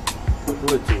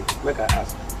 Wait, make I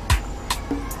ask.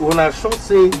 When I should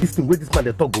say this thing where this man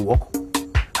they talk go work,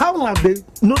 how long have they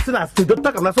nothing as to don't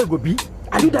talk and that's what it go be?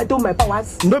 Are you that don't my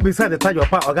powers? No, beside the time your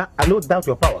power, okay? I know doubt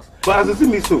your powers. But as you see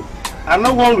me so, I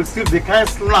no one receive the kind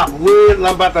slap where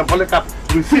Lambeth and Palicap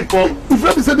receive for. If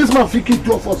let me say this man freaking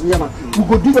 2 of us, yeah, man, we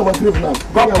go dig our grave now.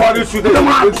 God punish you.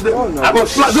 I go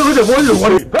slap you with the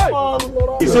one.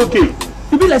 It's okay.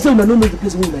 You be like saying I don't know the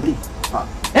place where you are.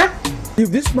 Eh? If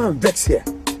this man vex here,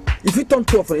 if he turn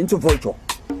 2 of us into vulture.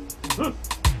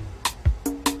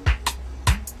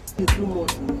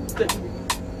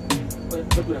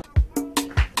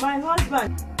 My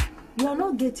husband, you are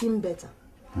not getting better.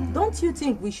 Don't you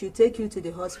think we should take you to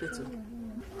the hospital?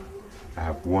 I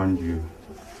have warned you.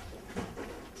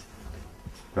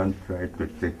 Don't try to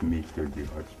take me to the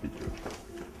hospital.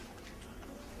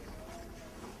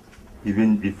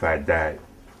 Even if I die,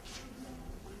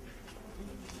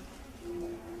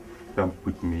 don't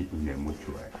put me in a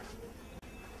mortuary.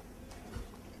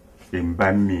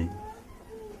 Embalm me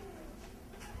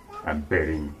and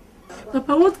bury me.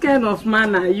 Papa, what kind of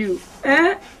man are you?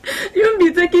 Eh? You'll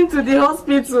be taken to the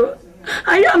hospital.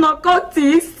 Are you an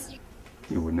occultist?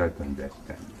 You will not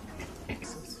understand.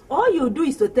 All you do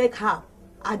is to take her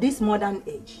at this modern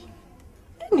age.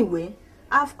 Anyway,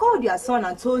 I've called your son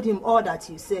and told him all that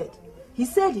you said. He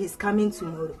said he's coming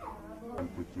tomorrow.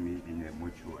 Don't put me in a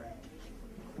mortuary.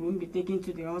 You won't be taken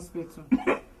to the hospital.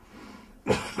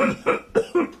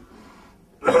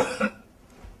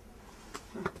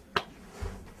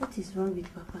 What is wrong with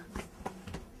Papa?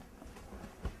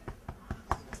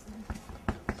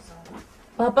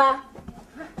 Papa!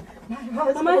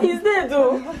 Mama, he's dead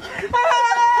though.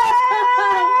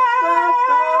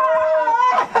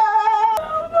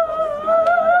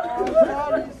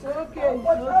 It's okay.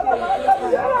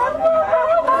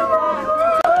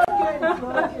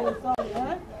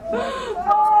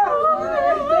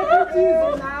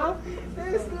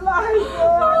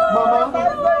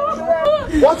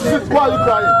 What is it? Why are you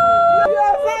crying?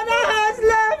 Your father has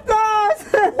left us.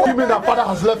 What do you mean that father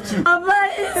has left you? Papa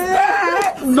is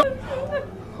dead. No.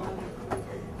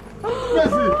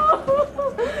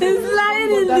 He's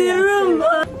lying in the room.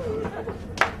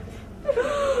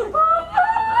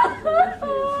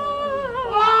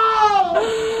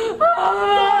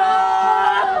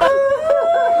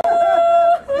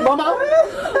 Mama,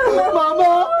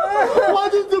 why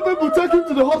did you people take him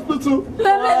to the hospital?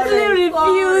 He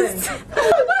refused.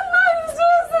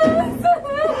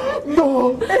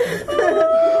 No.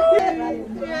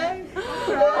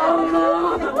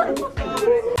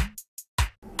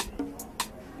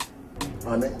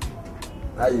 Honey,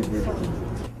 how you been?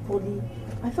 Polly,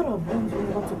 I thought I'd bring you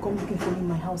over to come looking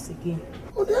house again.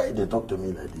 Oh, they talk to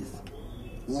me like this.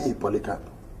 Me, Palicap,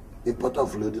 importer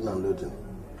of loading and loading.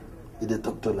 They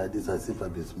talk to like this as if I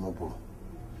be small boy.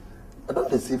 I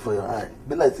don't see for your eye.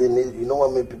 Be like saying, you know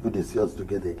what many people they see us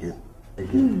together again.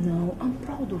 No, I'm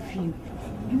proud of you.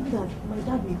 You know that my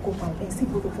dad will come out and see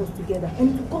both of us together and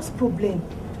it will cause problem.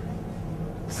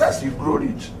 Since you grow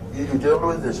rich, you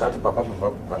always shout to Papa,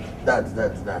 Papa, Papa,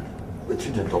 Dad. But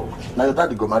you don't talk. Now your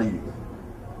dad go marry you.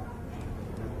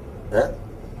 Eh?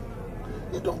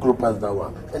 You don't grow past that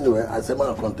one. Anyway, I say,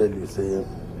 I can tell you, say,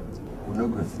 we're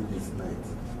not going to see this night.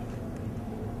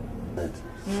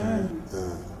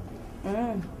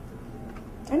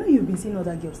 I know you've been seeing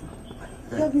other girls now.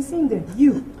 You have been seeing them.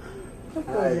 You. No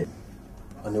problem.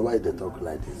 And why they talk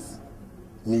like this?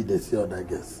 Me, they see other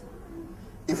girls.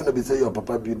 If you say your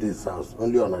papa built this house,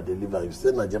 only on a deliver, you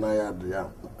say Nigerian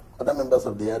yard, other members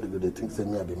of the yard, they think say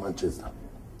me I be Manchester.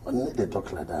 And they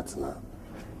talk like that now.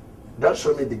 Just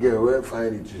show me the girl where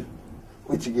find it you.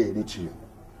 Which girl reach you?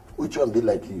 Which one be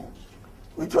like you?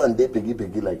 Which one they peggy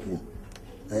like you?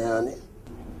 And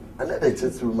I know they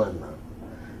chase woman now.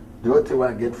 The only thing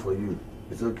I get for you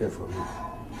is okay for me.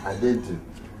 I did too.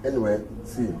 Anyway,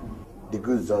 see, the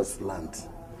goods just land.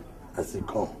 As they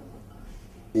come,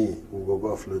 we will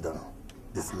go flow down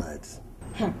this night.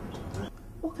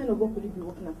 What kind of work will you be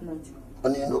working at night?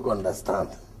 And you don't understand.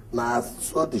 Now,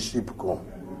 so the ship come.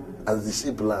 As the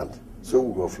ship land, so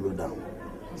we go flow down.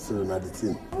 So now the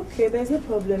thing. Okay, there's no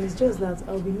problem. It's just that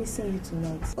I'll be missing you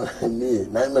tonight. Me,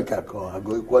 now I make a call. I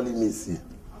go equally miss you.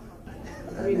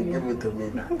 Really? Give it to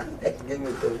me now. Give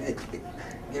it to me.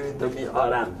 Give it to me all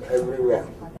around, everywhere.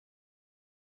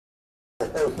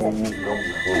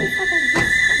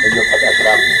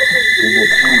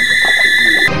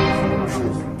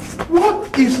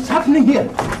 What is happening here?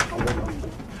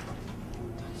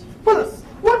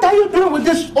 What are you doing with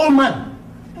this old man?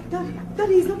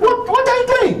 Daddy, he's not. What are you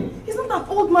doing? He's not an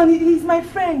old man. He's my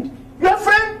friend. Your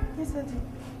friend? Yes, Daddy.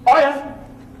 Oh yeah.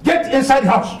 Get inside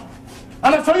the house.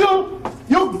 And as for you,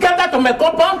 you get out of my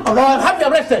compound or I'll have you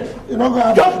arrested.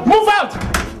 Just move out.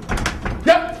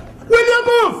 Yeah. Will you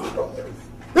move?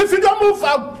 If you don't move,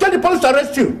 I'll tell the police to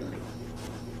arrest you.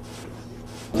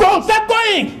 Go, start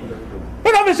going.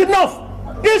 Enough is enough.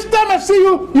 Each time I see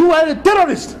you, you are a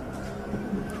terrorist.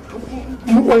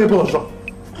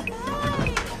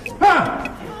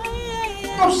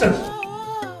 Nonsense.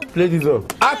 Play this one.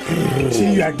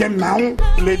 See you again now.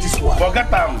 Play this one. Forget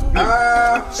them.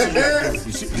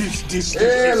 This.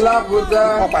 Hey,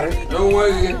 Laputa. Don't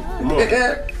worry.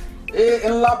 Hey,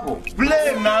 Lapo.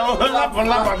 Play now. Lapo.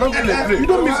 Don't play. You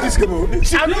don't miss this game.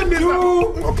 I don't miss it.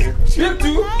 Okay. You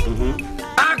too.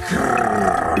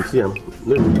 You see him?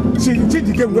 See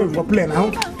the game going for play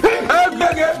now.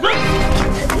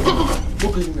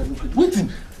 Waiting.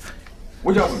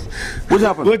 What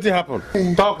happened? What happened?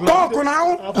 Talk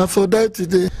now. I for die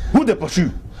today. Who they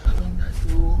pursue?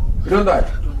 You don't die.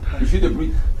 You see the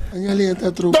breathe. I nearly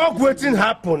entered trouble. Talk waiting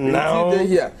happen now. You see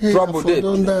here. Hey, Trouble dead.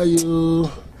 Don't die, you.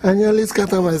 I nearly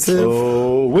scatter myself.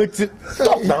 Oh, wait.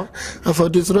 Stop now. I for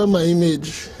destroy my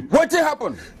image. What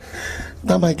happened?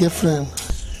 That my girlfriend.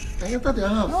 I entered the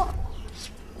house.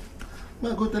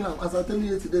 I go tell her, as I tell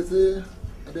you yesterday, say,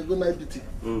 they go night duty.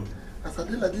 As I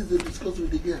tell like this, they discuss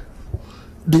with the girl.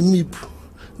 They meep,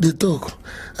 they talk.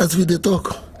 As we they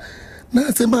talk. Now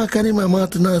I say, I carry my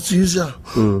mouth now as usual.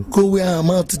 Go where I'm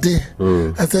out today.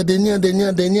 I said, they near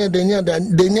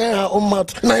her own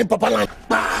mouth. Now in Papa land.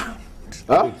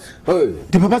 Huh? Hey.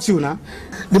 The Papa see you now?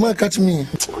 The man catch me.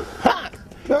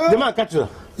 The man catch you.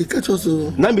 He catch us.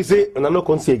 Now me say, and I no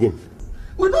come see again.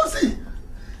 We don't see.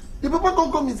 The Papa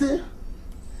come and say,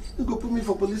 you go put me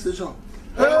for police station.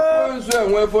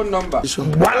 Where phone number?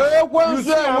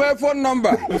 Where phone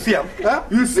number? You see him? Huh?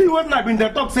 You see when I've been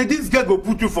there talk, say this guy go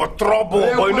put you for trouble,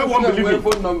 but you know one believe me.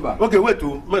 Phone number. Okay, wait,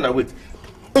 man, wait.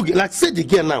 Okay, like say the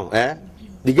girl now,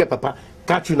 the girl Papa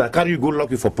catch you now, carry you go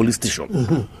lock you for police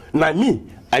station. Now me,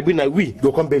 I been like we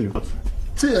go come bail you.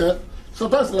 See,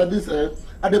 sometimes like this,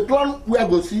 at the plan we are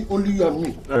going to see only you and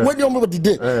me. When you remember the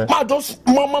day,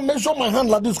 mama measure my hand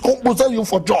like this, compose you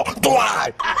for jaw.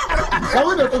 Why? Why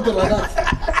would they talk like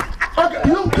that? Okay,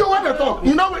 you want to talk?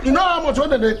 You know how much when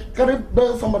they carry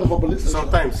bail somebody for police?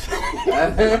 Sometimes.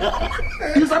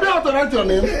 You sabi how to write your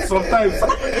name? Sometimes.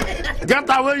 Get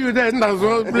away you there, now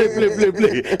so play.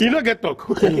 You don't get talk.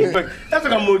 That's like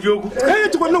a mojo. Hey, you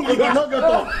don't get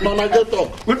talk. No, I get talk.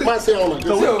 What I say on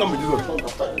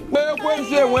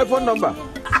Where phone number?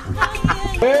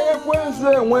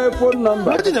 Where phone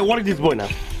number? What did they worry this boy now?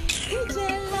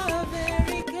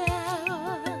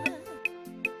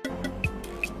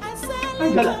 I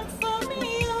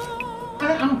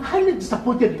am highly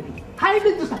disappointed in you.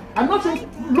 highly distant. I'm not saying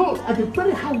low, at a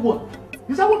very high one.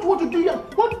 Is that what you want to do here?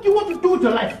 What do you want to do with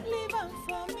your life?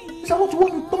 Is that what you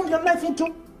want to turn your life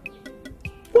into?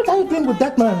 What are you doing with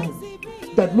that man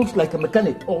that looks like a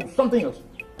mechanic or something else?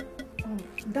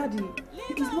 Daddy,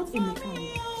 he is not a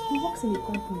mechanic. He works in a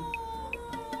company.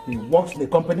 He works in a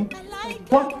company?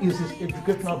 What is his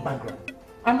educational background?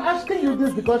 I'm asking you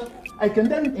this because I can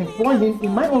then employ him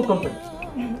in my own company.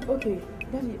 Okay,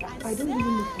 Daddy, I don't really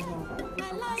need to know.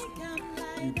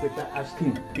 You better ask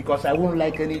him because I won't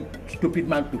like any stupid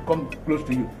man to come close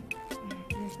to you.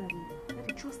 Yes, Daddy.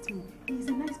 Daddy, trust me. He's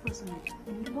a nice person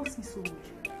and he loves me so much.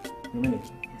 You mean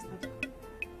it? Yes, Daddy.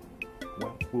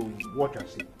 Well, we'll watch and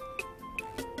see.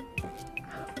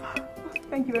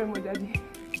 Thank you very much, Daddy.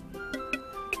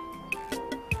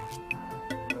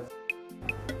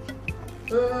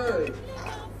 Hey,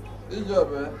 good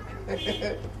job, man.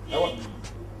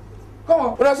 Come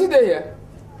on, when I sit there here.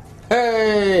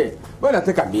 Hey, when I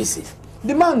take a busy,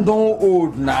 the man don't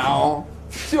old now.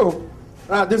 So,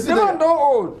 the man don't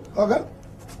old. Okay.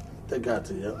 Take out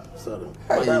here. Sorry.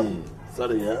 Hey.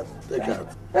 Sorry, yeah. Take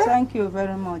out. Thank you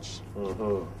very much.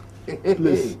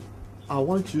 Please, I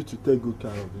want you to take good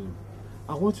care of him.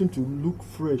 I want him to look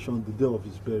fresh on the day of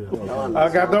his burial.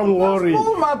 Okay, don't worry.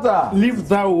 No matter. Leave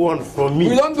that one for me.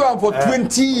 We don't do it for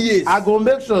 20 years. I go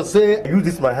make sure say use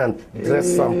this my hand,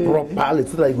 dress am properly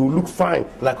so that you go look fine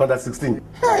like under 16.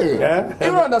 Hey,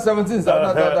 even under 17, It's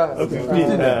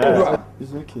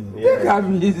okay. Take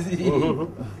am easy.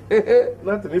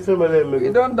 Nothing. If family we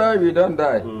don't die, we don't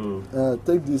die.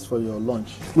 Take this for your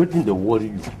lunch. What in the worry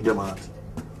you? Get out.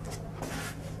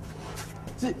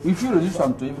 See, we feel reduce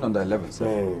some to even on the 11th.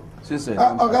 Since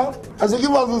Okay, as you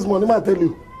give us this money, I tell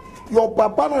you, your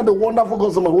papa and the wonderful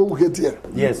customer will get here.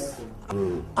 Yes.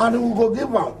 And we will give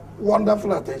him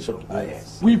wonderful attention.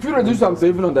 Yes. We feel reduce some to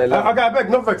even on the 11th. Okay, I beg,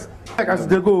 no vex. Like as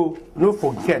they go, no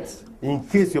forget, in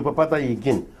case your papa die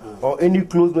again, or any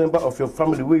close member of your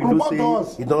family where you know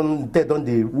say you don't dead on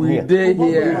the we day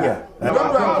here. We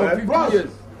don't have 50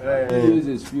 years.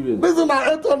 Experience. Listen,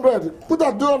 at 800, put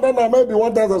at 200 and maybe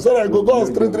 1,000, so I go on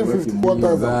straight 350,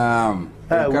 1,000.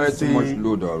 Carry too much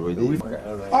load already.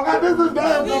 Okay, this is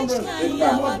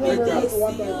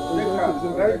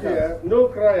very No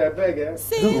cry, I beg.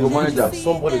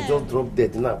 Somebody just dropped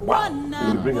dead now. Wow.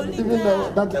 Bring him. Even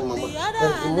that time, Mama.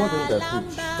 And more than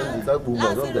that,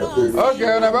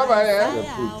 okay, now bye bye.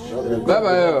 Bye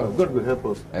bye. God will help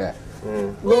us. Yeah.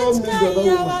 Lord me, the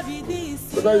woman.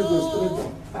 But I use the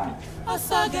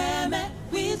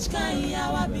Which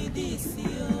kind be this?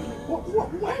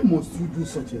 Why must you do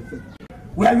such a thing?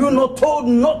 Were you not told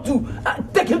not to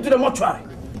take him to the mortuary?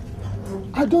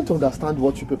 I don't understand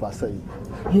what you people are saying.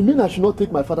 You mean I should not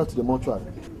take my father to the mortuary?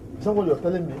 Is that what you're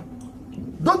telling me?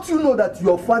 Don't you know that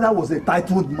your father was a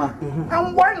titled man?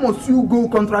 And why must you go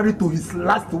contrary to his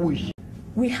last wish?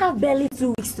 We have barely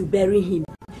 2 weeks to bury him.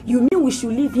 You mean we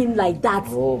should leave him like that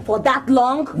for that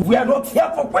long? We are not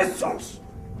here for questions.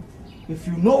 If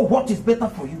you know what is better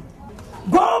for you,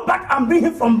 go back and bring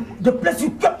him from the place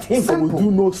you kept him. I will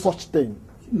do no such thing.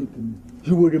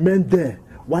 He will remain there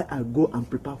while I go and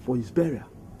prepare for his burial.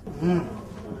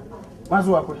 Let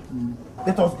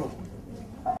us go.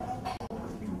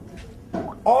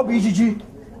 All BGG.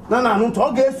 No,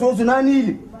 talk so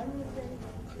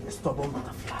stubborn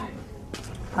butterfly.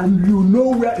 And you know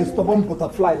where a stubborn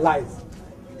butterfly lies.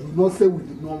 You will not say we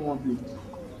did not want you.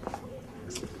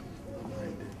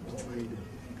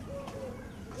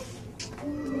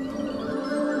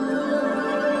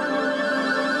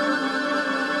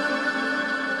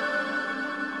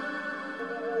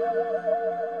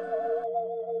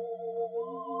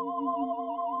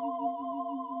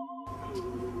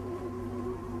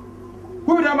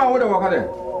 Who be that man with the worker there?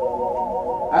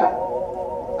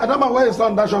 I don't know where his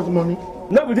son dash off money.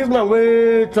 No, but this man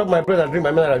will chop my bread and drink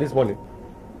my mineral this morning.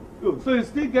 Yo, so you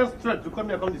still get strength to come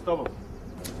here and come disturb us?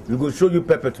 We go show you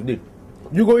pepper today.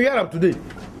 You go hear him today.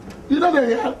 You know they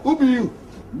hear? Who be you?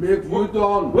 Make you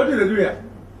done. What did they do here?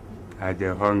 I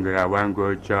dey hungry, I want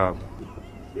go chop.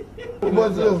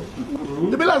 But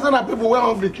the be like that people were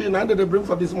hungry king and they bring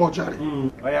for this mortuary.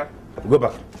 Oh yeah. Go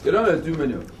back. You don't have too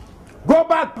many. Go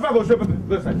back. If I go show pepper,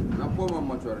 go inside. I'm poor man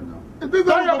mortuary now. If this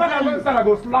Turn your back and go inside, I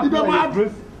go slap you.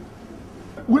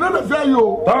 We don't fear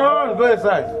you. Turn, go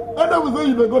inside. I know we say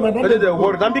you don't go now. Let them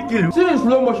worry, don't be kill you. See in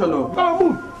slow motion now. Come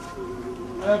move.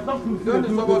 Don't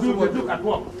disturb us too much.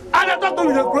 I don't talk to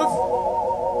you, close.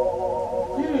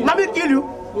 Let me kill you.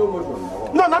 Slow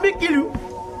motion. No, let me kill you.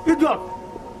 Idiot.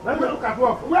 Let me look at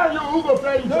work. Where are you? Who go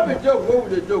play you? Don't be joke. Go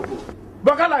with the joke.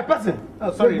 Waka like person.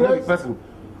 Oh, sorry, not the person.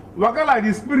 Waka like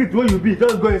the spirit where you be.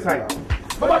 Just go inside.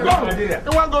 But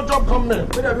you want to job come there?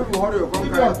 People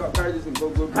hurry, carry this and go.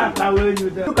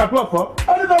 Look at what for?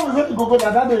 I don't know where to go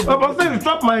that day. But say you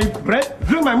chop my bread,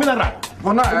 drink my mineral.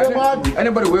 For now,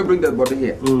 anybody will bring that body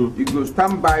here. You go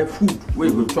stand by food where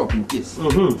you go chop in case.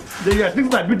 They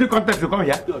think that beauty contest you come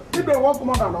here. If they want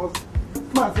more than us,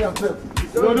 man, see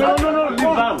yourself. No, leave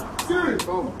them. Serious.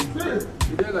 Serious.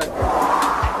 You did like.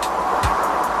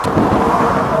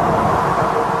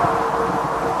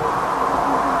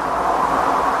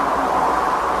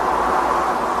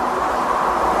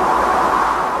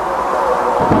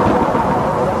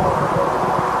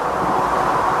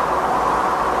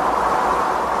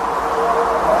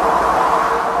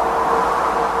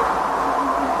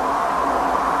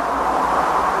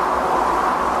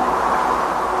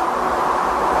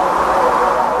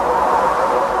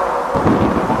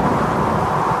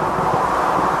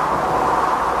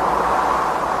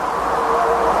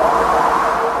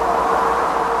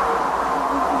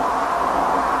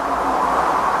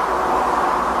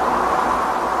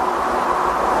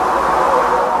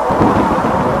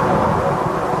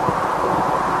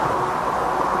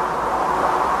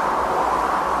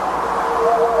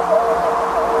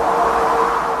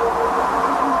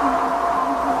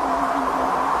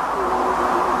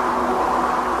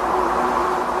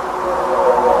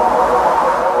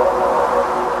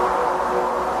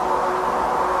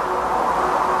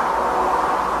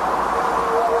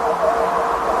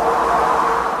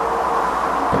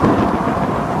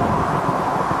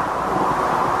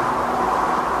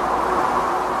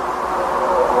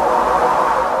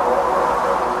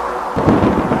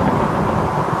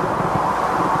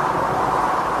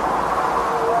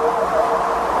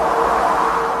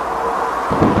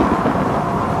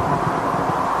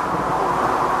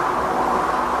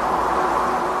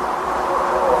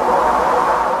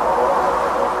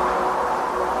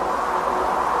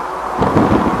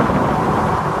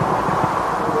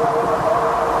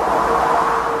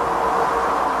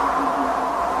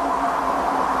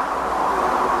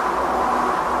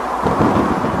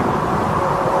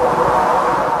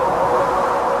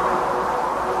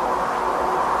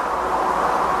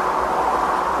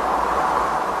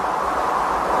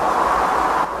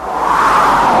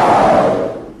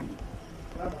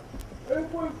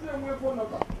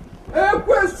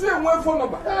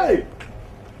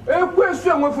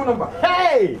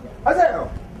 Hey! I said,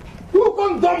 who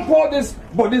can dump all these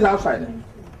bodies outside?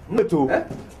 Me too.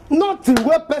 Nothing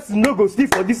where person no go steal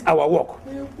for this our work.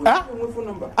 Huh?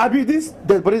 I be this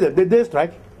dead body they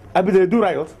strike. I be they do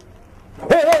riot.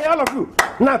 Hey, all of you.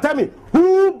 Now tell me,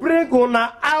 who bring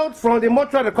una out from the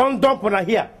mortuary come dump una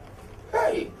here?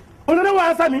 Hey! Una no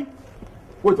answer me.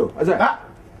 Wait, Isaiah.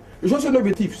 You should say no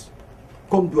be thieves.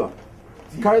 Come do it.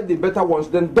 Carry the better ones,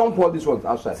 then dump all these ones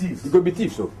outside. Thieves. You go be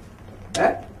thieves, so.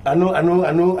 Eh? I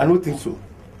know think so.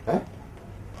 Eh?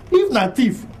 If not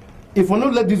thief, if we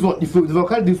not let this one, if we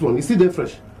carry this one, you see they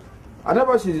fresh. I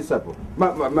never see this apple. May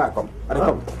I come?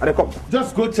 I come.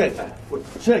 Just go check.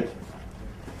 Check.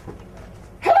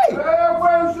 Hey!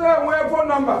 Where's your phone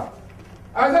number?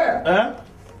 Isaiah? Eh?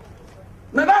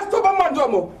 Now that's stubborn man,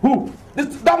 Jomo. Who?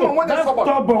 That one when they're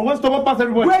stubborn. When stubborn pass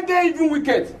everybody. Where they even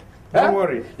wicked? Don't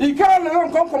worry. You can't let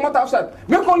them come out outside.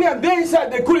 Make only a day inside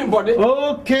the cooling body.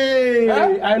 Okay.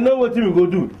 I know what you go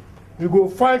do. You go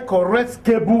find correct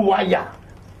cable wire.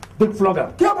 Big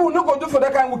flogger. Cable no go do for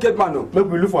that kind of wicked man. No. Maybe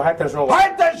we look for high tension wire.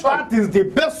 High tension. That is the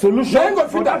best solution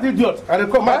for that idiot. And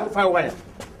they come out and find wire.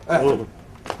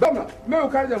 Domna, may you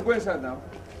carry them go inside now?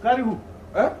 Carry who?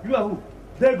 You are who?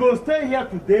 They go stay here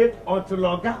today until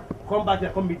Oga come back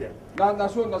and come meet them.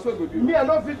 That's what go do. Me, I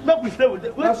don't stay with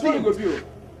them. That's what you go do.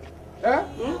 Eh?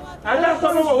 And that's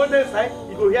not what they say.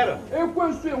 You go hear them.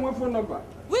 One phone number.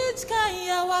 Which can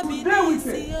you be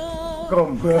this?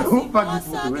 Come, who pack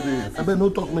this motor with you? I bet no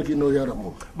talk make you know here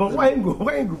more. But why you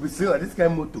go be saying this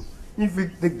kind of motor? If you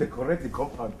take the correct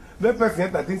compound, the person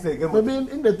enter things again.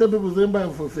 Maybe in the table was buy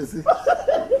for face.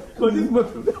 So this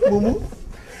motor, Mumu.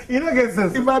 You don't get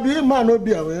sense. If I be a man, no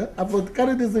be aware. I for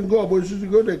carry this and go, but you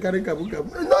should go to carry kabu.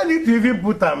 No need to even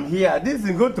put them here. This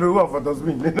thing go through one for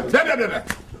dustbin.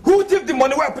 Who took the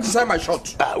money where I put inside my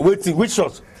shot? Waiting, which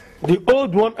shot? The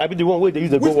old one, I be the one where they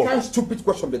use the go. Which kind of stupid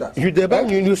question be that? You dey buy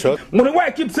new shot? Money where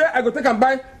I keep saying I go take and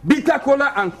buy bitter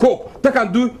cola and coke. Take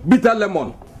and do bitter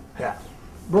lemon. Yeah.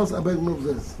 Bros, I beg no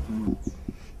sense.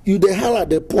 You dey holler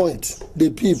the point,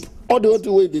 the peep. All the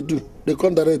other way they do, they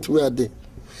come direct where they.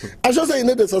 I just say you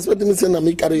know they suspect me saying I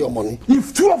me carry your money.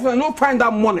 If two of them don't find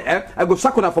that money, I go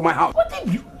sack on for my house. What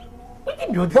did you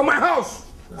do? For my house.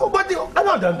 Oh, but I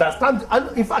don't understand.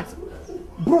 In fact,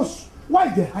 bros, why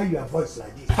they hide your voice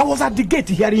like this? I was at the gate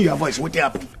hearing your voice. What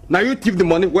happened? Now you thief the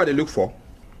money where they look for.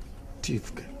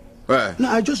 Thief. Where? No,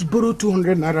 I just borrowed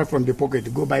 200 naira from the pocket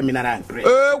to go buy mineral and pray.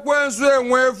 Where's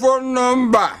your phone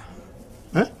number?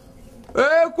 Huh?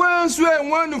 Where's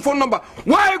your phone number?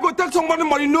 Why you go take somebody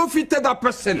money no fit tell that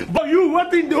person? But you,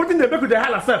 what thing they make with the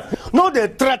hell yourself? No, they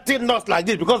threaten us like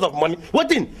this because of money. What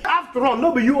thing? After all,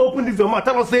 nobody you open this your mouth,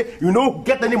 tell us say you know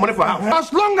get any money for house.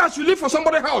 As long as you live for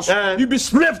somebody's house, you be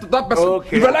slave to that person.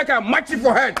 Okay. If you like, I'm matching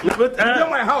for head. You know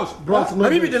my house.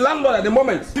 Let me be the landlord at the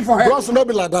moment. For head. Bros, not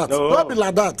be like that. Not be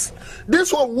like that.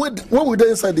 This one, when we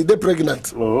dey inside, they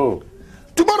pregnant. Oh.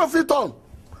 Tomorrow fit on.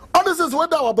 All this is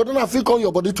whether our body not fit on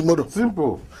your body tomorrow.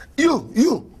 Simple.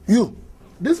 You.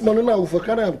 This morning now we for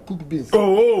carry and cook beans.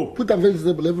 Oh. Put a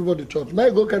vegetable, everybody chop. Now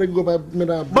you go buy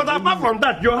mineral. But apart from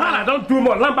that, your hand don't do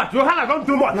more. Lambert, your hand don't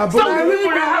do more. Why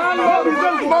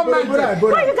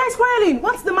are you guys quarreling?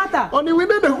 What's the matter? Only we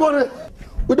did the quarrel.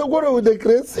 We don't quarrel with the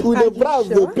Chris, with the brows,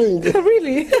 the pink.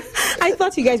 Really? I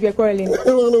thought you guys were quarreling.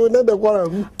 We need the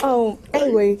quarrel. Oh,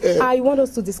 anyway, I want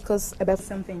us to discuss about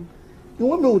something. You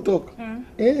want me to talk?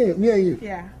 Me and you?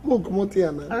 Yeah. Come on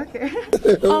here now. Okay.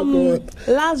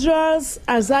 Lazarus,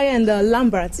 Isaiah, and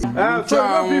Lambert.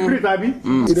 So you fit Abby?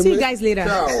 See you guys later.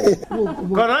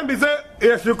 Because I'm be say,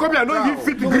 if you come here, no you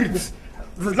fit greet.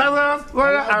 Lazarus,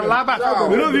 and Lambert,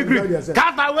 you know you greet.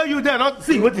 Cast away you there, not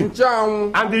see what it.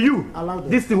 And you,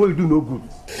 this thing what you do no good.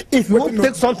 If you want to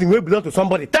take something will belong to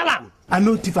somebody, tell them. I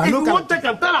know thief. I know. If you want to take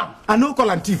them, tell them. I know call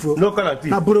and thief. No call and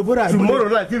thief. Now Borobora. Tomorrow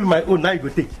night, give me my own. Now you go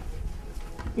take.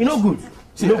 You no good.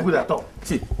 See, no good at all.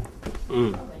 See,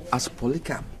 as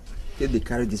Palicap, they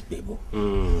carry this baby.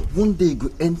 One day you go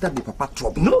enter the papa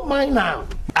trouble. No mind now.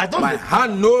 I don't. My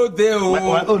hand no there.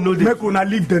 Oh no, make una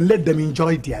leave them. Let them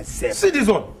enjoy themselves. See this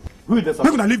one. Who is this?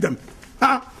 Make una leave them.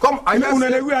 Come, I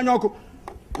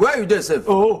where you there, sir?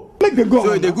 Oh, make them go.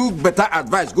 So they go better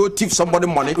advice. Go thief somebody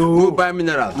money. Go buy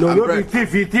mineral. No, no,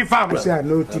 thief farm. I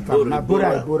know thief farm. Now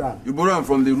borrow. You borrow them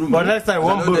from the room. But next time,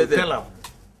 one boy tell them.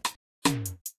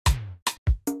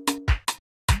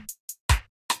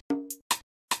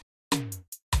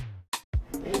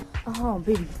 Oh,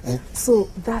 baby. So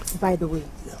that's by the way.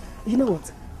 Yeah. You know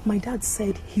what? My dad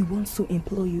said he wants to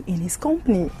employ you in his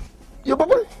company. Your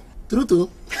papa? True.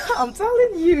 I'm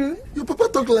telling you. Your papa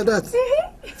talk like that?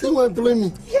 Say you want to employ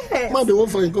me? Yes. Man, they work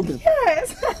for your company?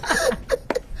 Yes.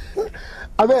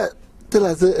 I mean, tell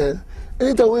us,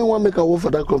 anytime we want to make a work for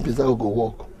that company, I will go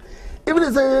work. Even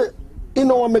if they say, you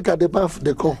know what make a the bath,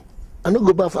 they come. I don't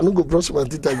go bath, I don't go brush my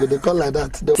teeth, I go, they call like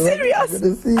that. Serious?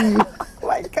 They see you. Oh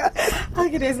my God.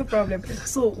 Okay, there's no problem.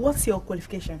 So, what's your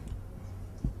qualification?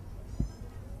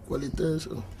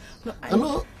 Qualification? No, I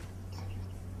don't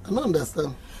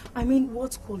understand. I mean,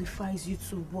 what qualifies you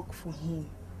to work for him?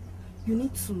 You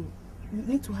need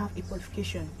to have a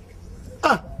qualification.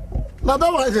 Now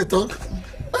that why they talk.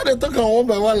 Now they talk one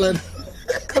by one line.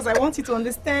 Because I want you to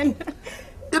understand.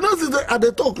 You know, at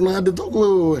the talk now, at the talk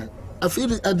wait. I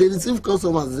feel it, they receive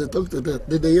customers, they talk to them,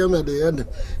 they hear me, they hear them.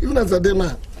 Even as I did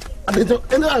now, and they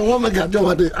talk, anyone I want to make a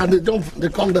job, and they jump, they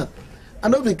come down. I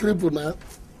don't be crippled now.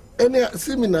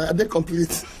 See me now, they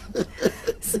complete.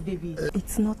 See, baby,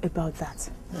 it's not about that.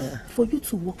 For you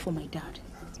to work for my dad,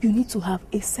 you need to have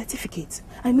a certificate.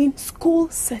 I mean, school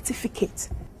certificate.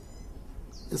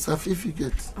 A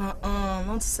certificate?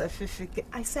 Not certificate.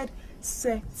 I said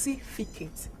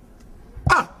certificate.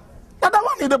 But that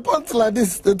one in the point like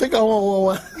this, they take a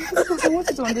one. I want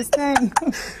you to understand.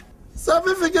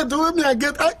 Certificate to me I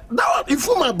get. That one, you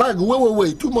fill my bag.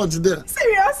 Wait, too much there.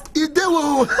 Serious? It there.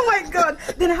 Oh my God!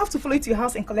 Then I have to follow you to your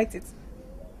house and collect it.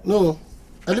 No,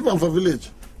 I live on for village.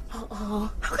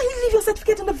 How can you leave your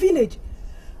certificate in the village?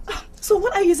 So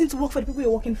what are you using to work for the people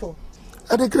you're working for?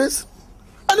 At the Chris.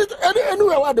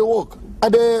 Anywhere where they work.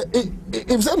 At the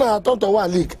if say I talk to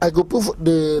one leak, I go put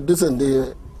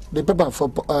the paper for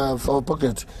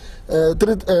pocket.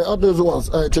 All those ones,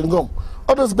 chewing-gum.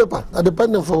 All those paper are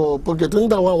dependent for pocket. When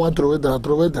that one want to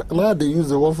throw it. Now they use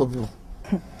the one for people.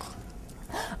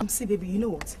 See, baby, you know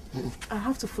what? I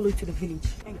have to follow you to the village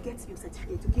and get your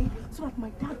certificate, okay? So that my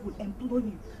dad will employ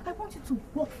you. I want you to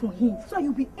work for him so that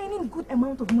you'll be earning a good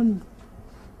amount of money.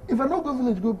 If I don't go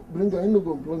village, go bring her, he not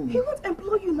go employ me. He won't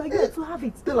employ you now, you have to have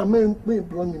it. Tell her, may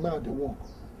employ me now at the work.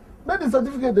 Now the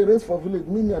certificate they raise for village,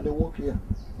 me at the work here.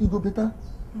 You go better?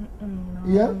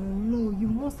 Yeah? No, you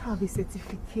must have a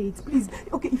certificate. Please,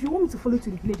 okay, if you want me to follow you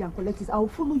to the village and collect it, I'll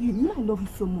follow you. You know I love you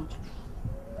so much.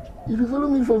 If you follow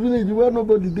me for village, you want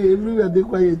nobody there, everywhere they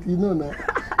quiet, you know now.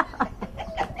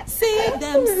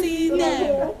 See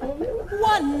them.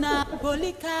 One na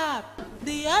Palicap,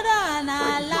 the other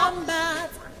na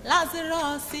Lambeth.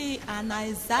 Lazarus and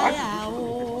Isaiah.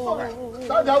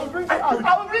 Daddy, I will bring it out. I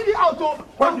will bring it out.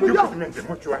 Why did you put me in the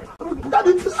mortuary?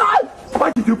 Daddy,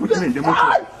 why did you put me in the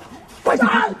mortuary? Why did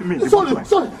you put me in the mortuary?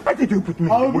 Sorry. Why did you put me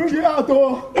in the mortuary? I will bring it out.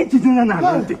 Why did you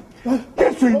not do it?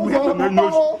 That's why we have no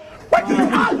nose. Why did you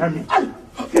put me?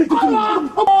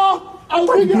 I'll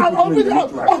bring it out.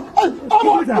 I'll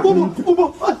bring it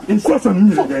out. Instruction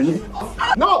me again.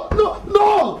 No.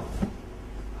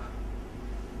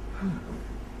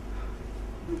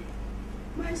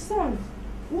 My son,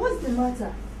 what's the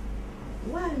matter?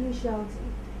 Why are you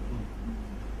shouting?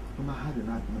 Mama, I had a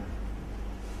nightmare.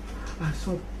 I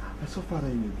saw father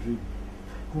in a dream.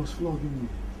 He was flogging me.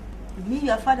 You mean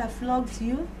your father flogged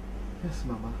you? Yes,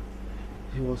 Mama.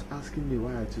 He was asking me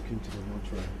why I took him to the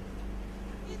mortuary.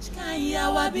 Which kind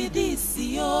yawa be this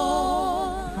yo?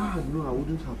 If I had known, I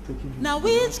wouldn't have taken him. Now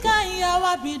which kind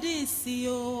yawa be this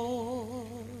yo?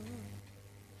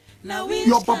 Now which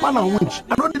your papa na witch.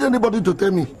 I don't need anybody to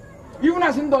tell me. Even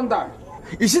as him don't die.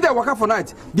 You see that worker for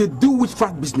night, they do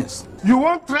witchcraft business. You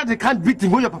won't try the can't beat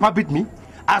him when your papa beat me?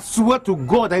 I swear to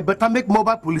God, I better make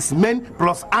mobile policemen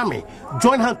plus army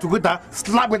join hands together,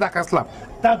 slap me that can slap.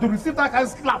 Than to receive that kind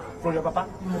of slap from your papa.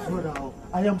 My brother,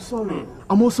 I am sorry.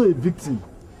 I'm also a victim.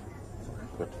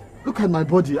 Look at my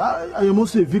body. I am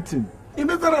also a victim. You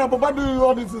need to know papa do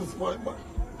all this is for him.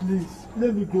 Please,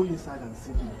 let me go inside and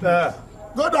see him.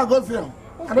 Go there, go see him.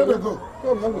 I know they go.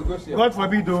 God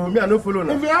forbid, me I no follow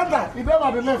now. If you enter, you don't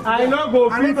have the left. I no go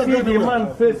fit see the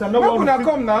man face. I no want to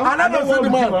come now. I never see the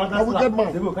man. I will get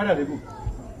man. They go, carry they go.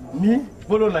 Me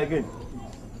follow like again.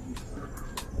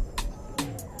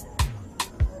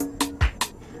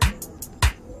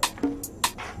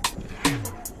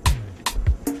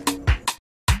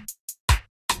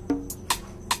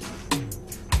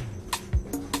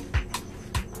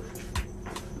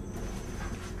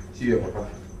 See your papa.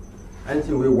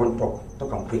 Anything we want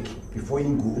talk and quick before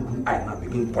you go open eye and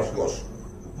begin push yours.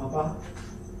 Papa,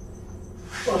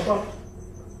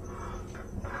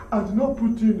 I did not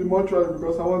put you in the mortuary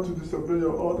because I want to disobey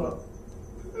your order.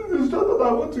 It's just that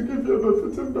I want to give you a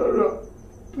befitting burial.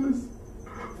 Please,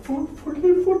 forgive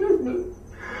me.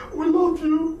 We love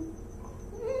you.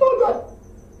 Mother,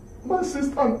 my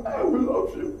sister and I will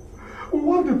love you. We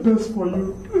want the best for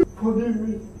you. Forgive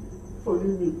me,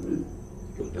 please.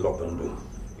 The lock don't do.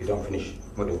 You don't finish.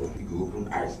 When you go open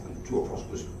eyes and two of us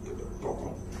go talk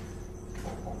on.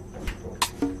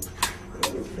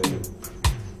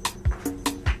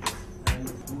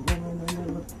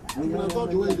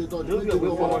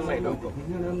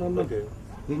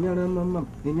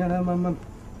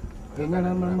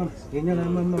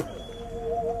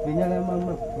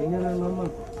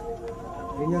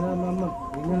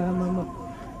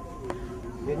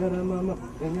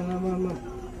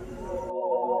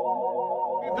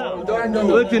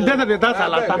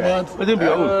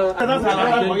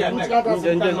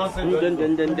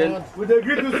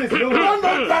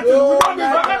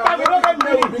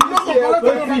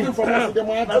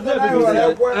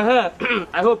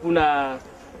 I hope una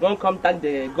won't come thank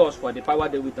the gods for the power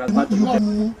they will transfer to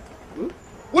you.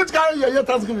 Which kind of your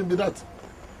Thanksgiving be that?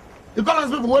 You can't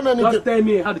ask people when anything. Just tell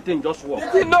me how the thing just works.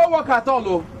 It did not work at all,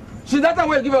 though. See, that time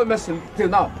we give a message till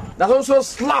now. That's also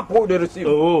slap what they receive.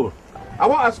 Oh. I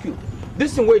want to ask you,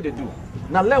 this thing what they do.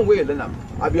 Now learn where you learn them.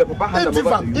 I'll be a papa hand them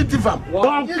over to you.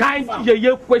 Don't kind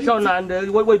of question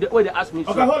and what they ask me.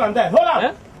 Okay, hold on there. Hold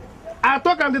on. I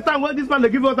talk at the time when this man they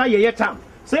give us that yeye charm.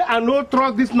 Say I no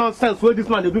trust this nonsense what this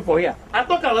man they do for here. I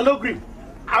talk and I no agree.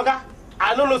 I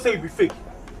don't know say it be fake.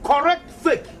 Correct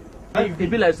fake. If they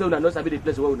be like so, no sabi the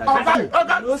place where we no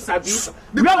sabi.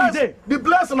 The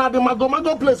place na the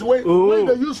magomago place where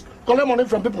they use collect money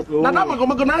from people. Now that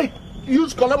magomago now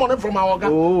use collect money from our guy.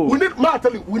 We need, I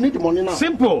tell you, we need the money now.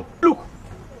 Simple. Look,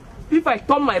 if I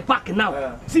turn my back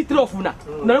now, see three of una,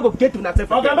 now go get to that.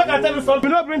 Okay, make I tell you something.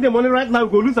 We not bring the money right now.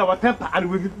 We go lose our temper and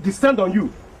we will descend on you.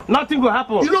 Nothing will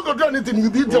happen. You don't go do anything. You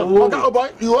be there. Okay, boy,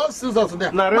 you all scissors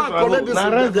there. Now collect this.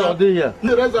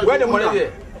 Where the money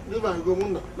there? Make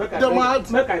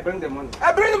I bring the money.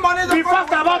 I bring the money. Be fast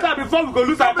about that before we go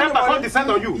lose our temper and descend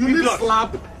on you. You need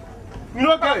slap. You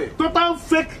know that total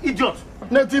fake idiot.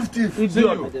 Native thief.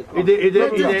 Idiot.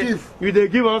 You they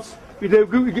give us. You they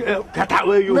give cut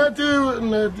away you.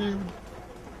 Native thief.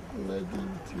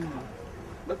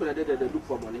 Make una they look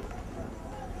for money.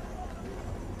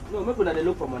 No, make una they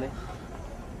look for money.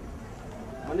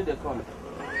 Money they come.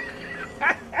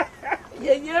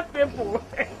 Yeah, people.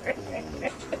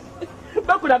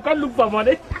 Make una come look for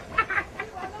money.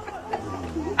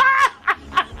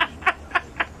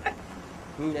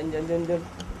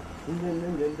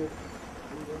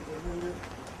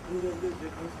 See,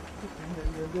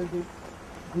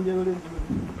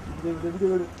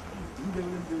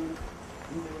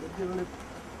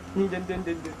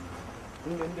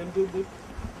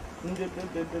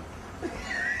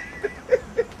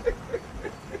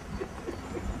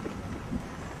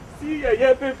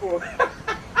 yeah, people.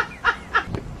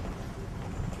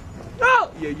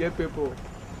 No, yeah, people.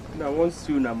 Now one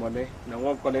soon na money, now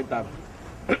one collect them.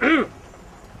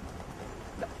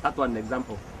 That one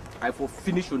example. I for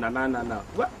finish una now.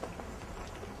 What?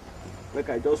 Make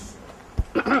I just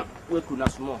wake una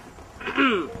small.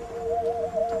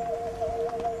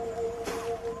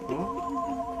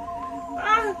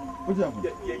 What happened?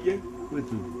 Yeah. Wait,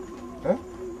 huh?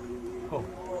 Oh.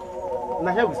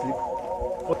 Now here we sleep.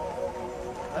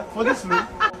 For this room?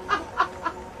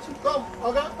 Come,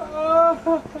 okay?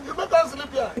 You make us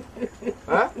sleep here.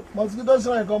 Huh? Mosquitoes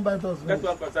try come bite us. That's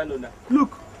one concern una.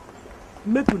 Look,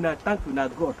 make una thank una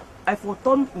God. I for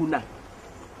turn una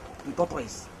to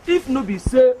tortoise. If no be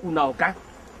say una okay,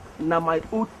 na my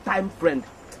old time friend.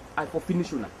 I for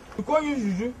finish una. You call you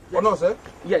Juju or not, sir?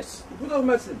 Yes. You put on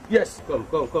medicine? Yes. Come.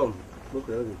 Look, come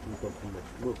here,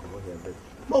 bed.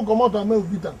 No, come out and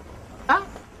make beat them. Ah?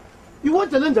 You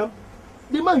want to challenge him?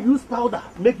 The man use powder,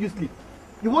 make you sleep.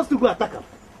 You want to go attack him.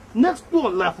 Next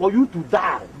one now for you to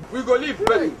die. We go leave.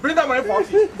 Bring that money for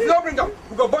office. If you don't bring them,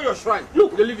 we go burn your shrine.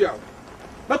 Look, we leave here.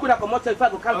 Make una come out if I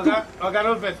go come. Okay,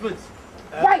 no first, wait.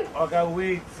 Why? Okay,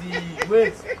 wait.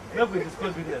 Make we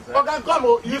discuss business. Okay, come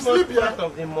on. You sleep here. Give us part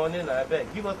of the money, I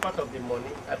beg. Give us part of the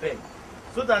money, I beg.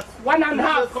 So that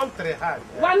 1.5 country hand.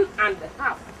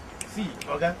 1.5. See,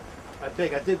 okay. I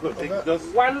take go take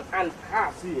just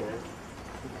 1.5. See,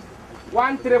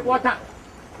 1.75.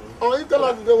 Oh, you tell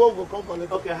us the one will come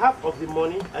collect. Okay, half of the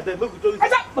money. I beg. Make we tell you.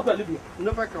 Leave.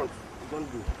 Never count.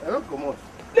 Don't do. I don't come out.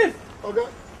 Leave. Okay.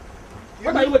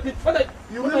 What are you waiting? What are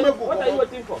you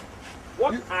waiting for?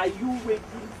 What are you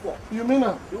waiting for? You mean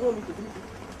now? You want me to do it?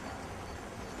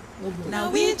 Now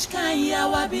which kind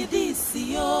yawa be this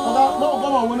yo? No,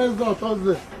 come on, Wednesday or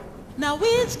Thursday. Now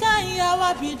which kind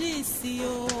yawa be this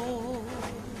yo?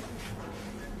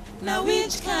 Now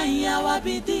which kind yawa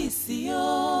be this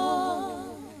yo?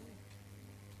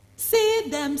 See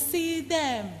them.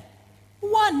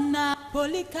 One na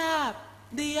Palicap,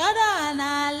 the other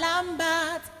na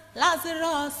Lambeth,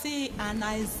 Lazarus and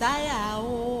Isaiah.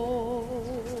 Oh.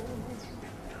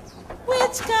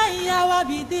 Which kind yawa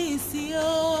be this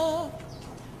yo?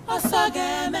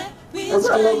 Osogeme, which kind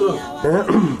yawa be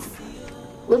this yo?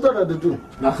 What are they do?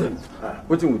 Nothing.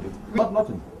 What do we do?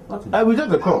 Nothing. I will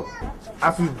just come.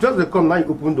 As you just come now, you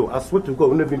open door. I swear to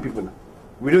God, we don't people now.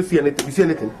 We don't see anything. We see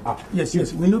anything.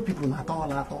 Yes. We know people at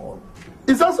all.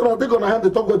 It's just that they gonna have the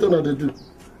talk what they do.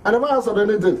 I never answered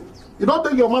anything. You don't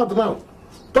take your mouth now.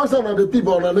 Talk on the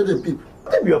people or another people.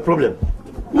 That be your problem.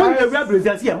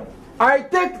 I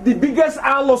take the biggest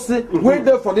loss way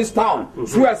there for this town.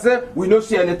 So I say we don't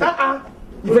see anything.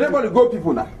 If anybody go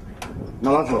people now.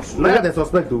 No, Lazarus. Now they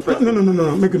suspect though.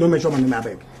 No. Make no mention money, I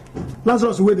beg.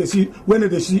 Lazarus, when they see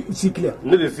clear.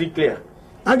 No, they see clear.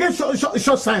 I get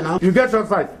short sign now. You get short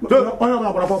sign. Don't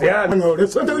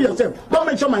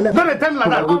mention my name. Don't tell me like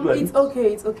that. It's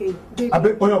okay.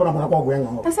 Baby.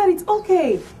 I said it's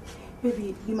okay.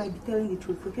 Baby, you might be telling the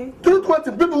truth, okay? Truth what?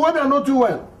 People when they know too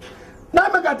well. Now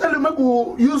make I tell you, make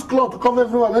you use cloth to cover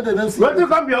everyone. Let them see. What you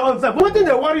come your own self? What thing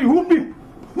they worry you? Who be?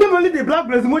 Not only the black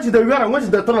place, much they wear and much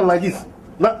they turn like this.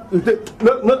 No,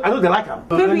 I know they like them.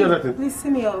 Baby, please see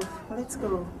me off. Let's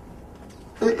go.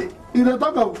 You don't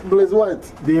talk of blaze white.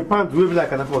 The pants will be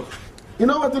like an afford. You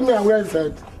know what me I wear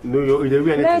inside? No, you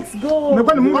wear anything. Let's go. I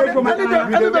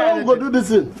didn't go do this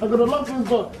thing. I gotta lock this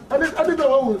door. I didn't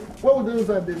know what would do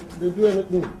inside. They do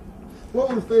anything. What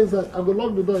will stay inside? I go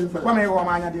lock the door inside.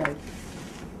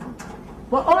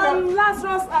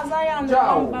 Lazarus, Isaiah and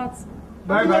Lambeth.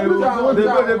 Bye.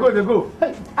 They go.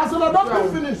 Hey, I said I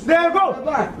don't finish. They go.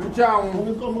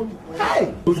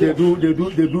 Hey. They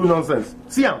do nonsense.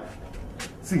 See him.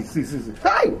 See.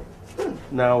 Hey.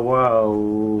 Now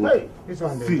wow. Hey, this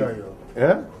one they enjoy you.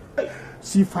 Yeah?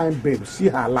 See fine babe, see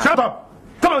her laugh. Shut up!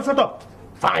 Come on, shut up!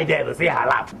 Fine girl, see her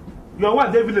laugh. Your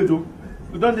wife, they village too.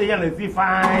 You don't say yeah, see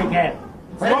fine girl.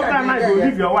 Sometimes night you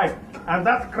leave your wife, and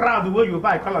that crowd the way you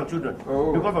buy call on children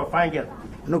because of fine girl.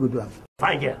 No good one.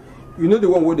 Fine girl. You know the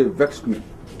one where they vex me.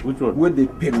 Which one? Where they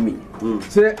pay me.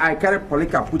 Say I carry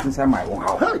Palicap put inside my own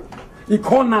house. Hey. He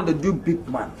call now the do big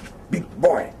man, big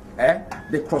boy.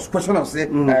 The cross question of say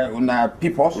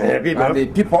peoples and the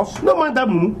peoples. No man that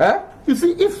You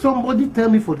see, if somebody tell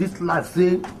me for this life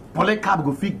say Palicap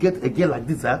go fit get a girl like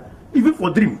this, even for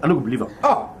dream, I don't believe him.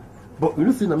 But you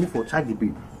know, see me for child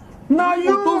baby. Now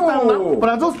you. But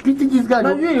I just pity this guy.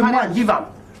 Now you can't give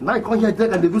up. Now you come here and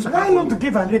they do something. Why not to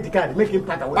give a red card? Make him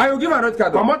part away. I will give a red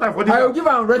card. Come on, for this. I will give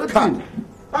a red card.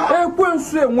 Hey, go and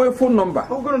say my phone number.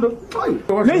 How going to do?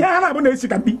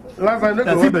 Last time,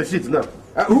 let's see the sheet now.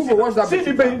 Who will watch that? See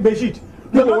the bed sheet.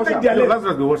 No, let's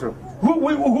go wash them.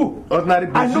 Who? Ordinary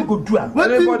bed I no sheet. go do it.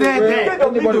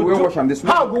 Anybody will wash them. This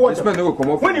man. How go wash This man will come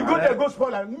off. When you go there, go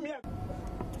spoil am.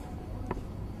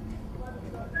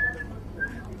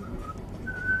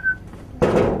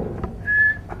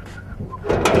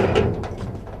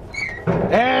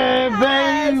 Hey,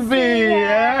 baby!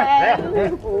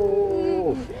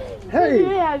 Hey!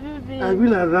 Where have you been? I've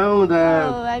been around.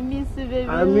 Oh, I miss you, baby.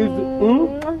 I miss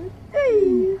you.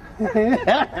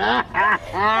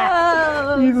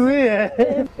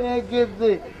 You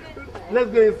see, let's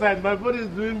go inside. My body is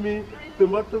doing me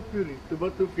tomato puree.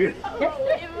 Tomato puree.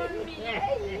 Even me.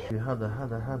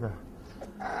 Hada.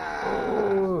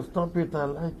 Oh, stop it. I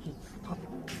like it. Stop it.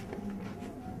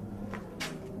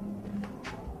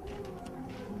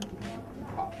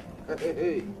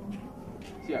 Hey.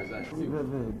 See Isaiah.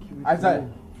 Isaiah.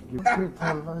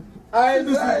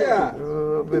 Isaiah.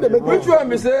 Which one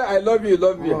me say I love you,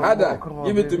 love you? Hada,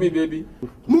 give it to me, baby.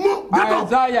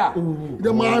 Isaiah.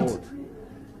 The mad.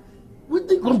 We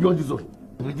think come beyond this zone.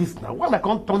 With this now, why I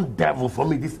can't turn devil for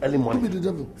me this early morning? The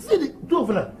devil. See the two of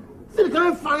them. See the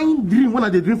kind of fine dream when I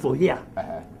dream for here.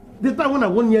 The time when I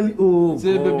won nearly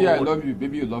say baby I love you,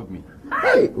 baby you love me.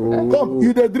 Hey, come,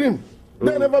 you the dream.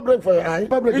 They never break for your eye. You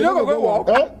don't go walk.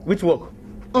 Huh? Which walk?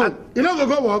 You don't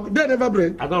go walk. They never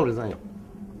break. I don't resign.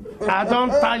 I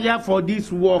don't tire for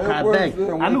this work. I beg.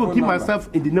 I no go keep myself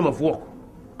in the name of work.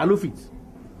 I no fit.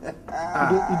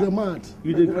 You the mad.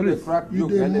 You the crazy. You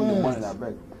the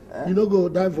mad. You no go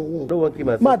die for work. Don't want to keep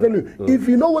myself. Ma tell you, if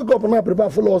you no wake up and I prepare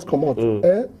follow us come out.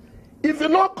 If you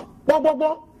knock,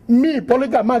 me,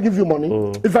 Palicap, ma give you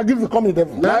money. If I give you, come in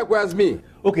devil. Likewise me.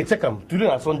 Okay, check them. Today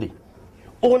on Sunday.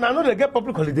 Oh, I know they get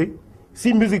public holiday.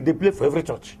 See music they play for every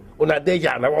church. On a day,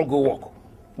 and I won't go walk.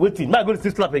 Waiting, now go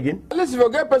to slap again. Unless if you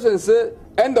get person say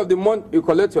end of the month you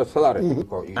collect your salary.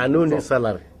 I don't need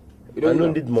salary. I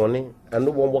don't need money. I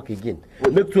don't want work again.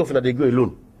 Make 2 of them they go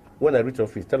alone. When I reach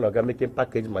office, tell them I make him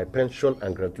package my pension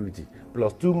and gratuity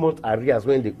plus 2 months arrears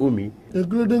when they owe me.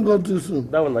 Including God too soon.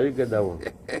 That one, now you get that one.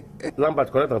 Lambert,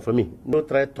 collect them for me. No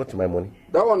try touch my money.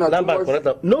 That one, Lambert, collect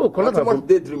them. No, collect them for me.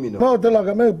 Daydreaming. No, tell them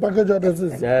I make package of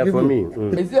this. Yeah, for me.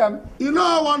 You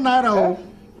know 1 naira.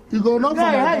 You go not for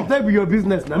my take be your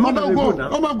business now. No, go.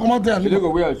 Come on, come out there. You don't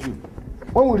go where I shoot.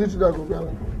 When we reach that,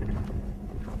 go.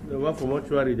 The one for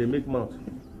mortuary, they make mouth.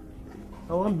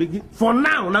 I want begin. For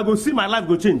now, I go see my life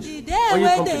go change. The day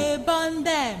when they burn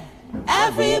them,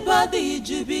 everybody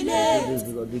jubilate.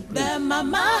 The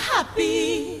mama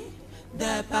happy,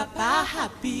 the papa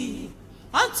happy.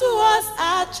 Unto us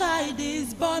our child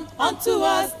is born, unto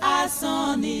us our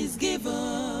son is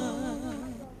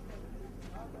given.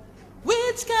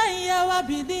 Which can yawa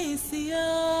be this year?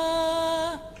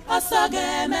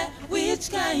 Osogeme, which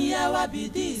can yawa be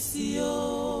this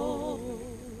year?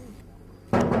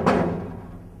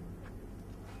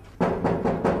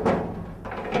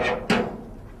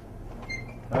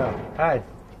 Hi.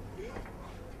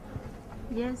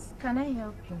 Yes, can I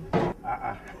help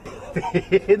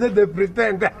You don't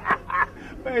pretend.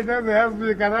 When you don't help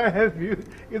me, can I help you?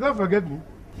 You don't forget me.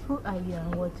 Who are you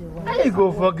and what do you want? How you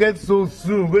go forget so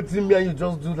soon? What me and you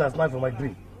just do last night for my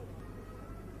dream?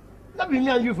 That be me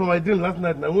and you for my dream last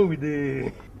night. Now when we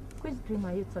the Which dream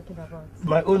are you talking about?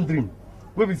 my own dream.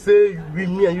 When we say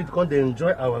me and you come to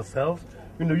enjoy ourselves,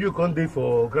 you know you come there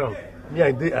for ground. Me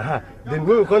and they Then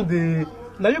when we come the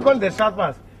now you come the shout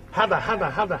pass.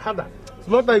 Harder.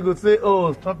 Small time you go say,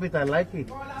 oh stop it, I like it.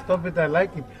 Stop it, I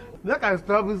like it. Like I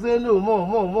stop, you say no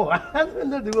more. I don't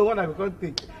know the way what I can't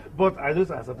take. But I know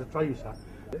I have to try you, sir.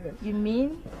 You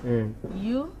mean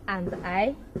you and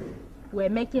I were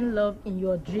making love in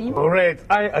your dream? Correct,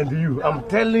 I and you. I'm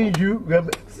telling you.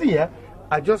 See here,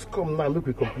 I just come now and make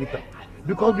we complete that.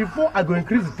 Because before I go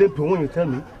increase the tempo when you tell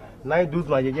me, now those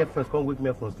my friends come wake me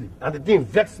up from sleep. And the thing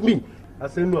vexed me. I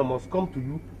say no, I must come to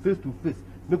you face to face.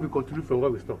 Make we continue from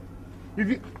where we stop. If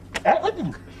you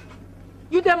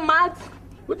You the mad?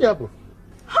 What happened?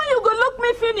 How you go look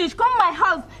me finish? Come my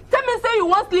house. Tell me say you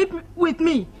want sleep with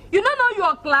me. You don't know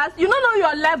your class. You don't know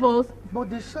your levels. But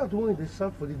they shout when they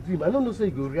shout for the dream. I don't know say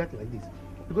you go react like this.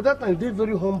 Because that time they're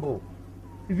very humble.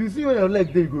 If you see where your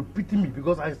leg there, you go pity me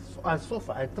because I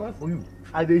suffer. I try for you.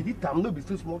 I they hit them. No be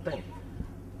too small time.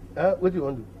 What do you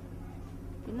want to do?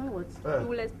 You know what? We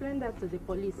will explain that to the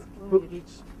police when we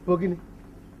reach. Pogini.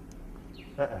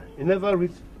 You never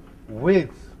reach.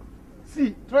 Wait.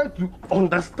 See, try to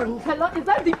understand. Hello, is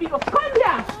that DPO? Come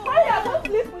here! Come here, don't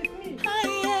sleep with me!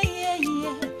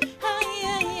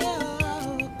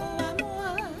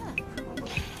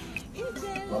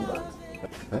 Lambert.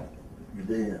 You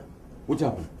there here? What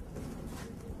happened?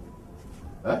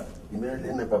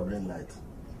 Immediately never bring light.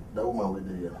 That woman was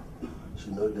there. She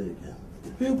not there again.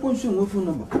 Hey, what's your phone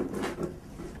number?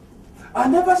 I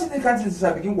never seen the country since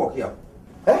I begin work here.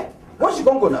 Eh? What's she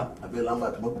gonna go now? I be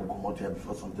Lambert to come out here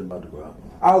before something bad go happen.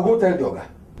 I'll go tell the Odega.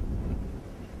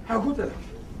 I'll go tell her.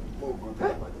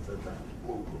 Hey,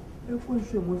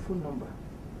 what's your phone number?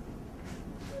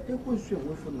 Hey, what's your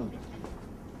phone number?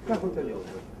 I'll go tell the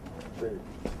Odega.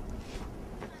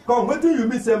 Come, what do you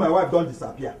mean say my wife don't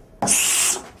disappear?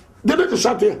 They need to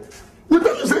shout here. You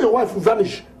tell you say your wife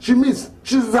vanish. She miss.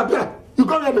 She disappear. You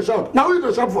come here to shout. Now who you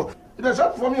the shout for? You the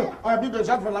shout for me or I be the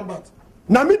shout for Lambert?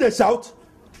 Now me the shout.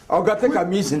 I'll go take a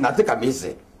missing. Now take a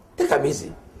missing. Take a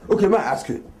missing. Okay, may I ask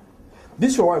you?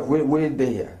 This your wife where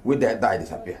they here, where they die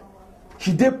disappear.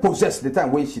 She dey possessed the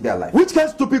time when she dey alive. Which kind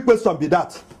of stupid question be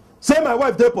that? Say my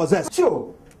wife dey possessed.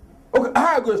 Sure. Okay,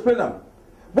 how I go explain them?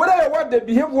 Whether your wife they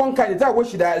behave one kind, the time when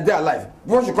she dey alive,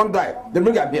 before she can't die, they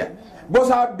bring her here. But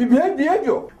her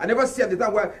behavior, I never see at the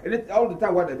time where all the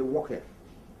time while they walk here.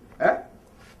 Eh?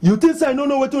 You think say I don't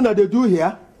know what they do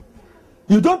here?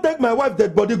 You don't take my wife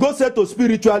dead body, go say to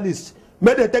spiritualist.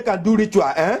 May they take and do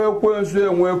ritual, eh?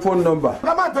 Phone number.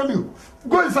 Let me tell you.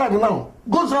 Go inside now.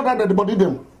 Go show that the body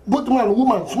them. Both man,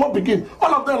 woman, small pikin,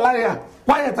 all of them lie here.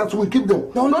 Quiet as we keep them.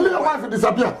 Don't let your wife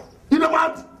disappear. You know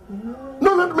what?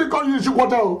 No, let me call you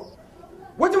Chiwetalu.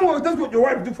 What do you want? That's what your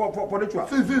wife do for ritual.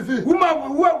 See.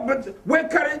 Woman, we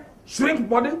carry shrink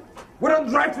body. We don't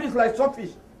dry fish like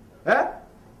softfish. Eh?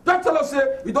 Don't tell us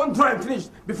say you don't dry fish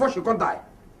before she can't die.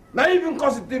 Now even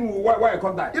cause it thing why I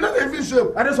can't die. You know the fish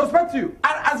shape. And they suspect you.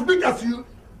 And as big as you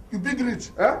big rich.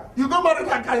 Eh? You don't marry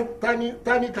that kind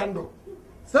tiny candle.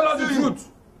 Tell us the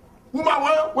truth. Woman,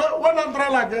 when not dry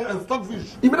like a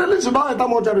stockfish. Immediately she don't enter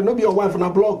mortuary, no be your wife na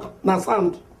block, na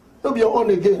sand. No be your own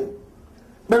again.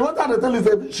 But what I tell you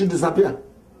is she disappear.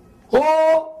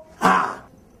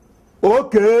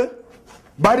 Okay.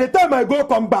 By the time I go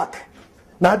come back,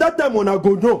 now that time when I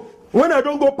go know. When I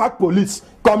don't go pack police,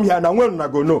 come here now when I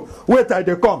go know. Wait till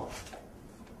they come.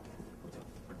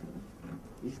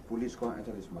 If police come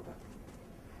enter this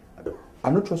matter,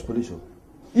 I don't trust police.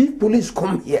 If police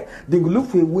come here, they will look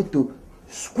for a way to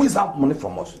squeeze out money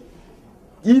from us.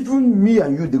 Even me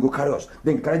and you, they go carry us.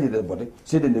 Then carry the dead body.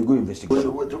 Say then they go investigate.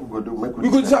 What you go do? We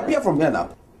go disappear from here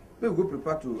now. We go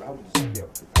prepare to how to disappear.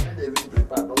 They even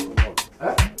prepare, don't know.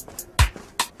 Eh?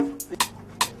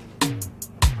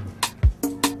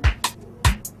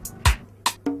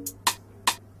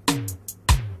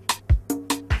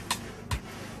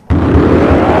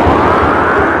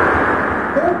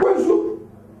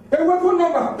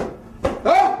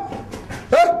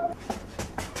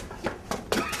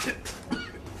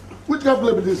 Which guy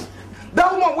play with this?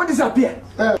 That woman will disappear.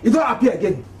 It don't appear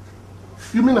again.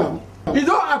 You mean now? It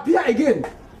don't appear again.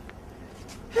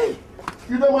 Hey,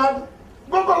 you know what?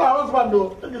 Go call her husband though.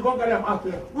 Take you go carry him out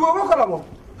here. Go call her mom.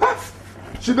 Huh?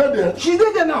 She dead there. She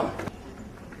dead there now.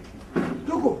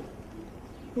 Look go.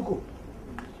 Go call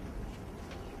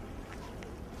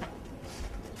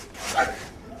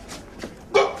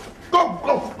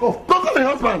her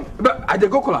husband. But I dey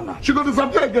go call her now. She go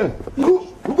disappear again. Who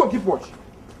go keep watch?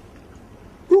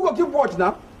 Who go keep watch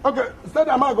now? Okay, stay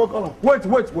there, man, go call her. Wait.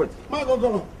 Man, go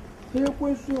call her. Hey,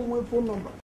 question, wait phone number.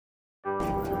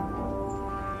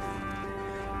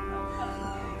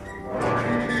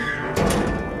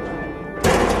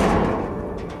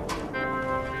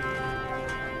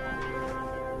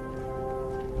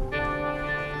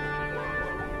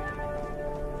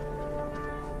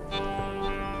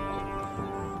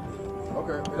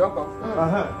 Okay, you don't come.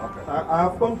 Okay. I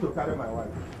have come to carry my wife.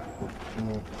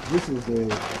 This is the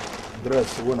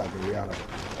dress when I wear.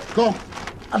 Come,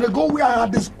 and they go wear her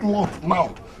this cloth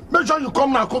now. Make sure you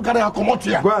come now, go carry her, come out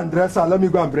here. Go and dress her, let me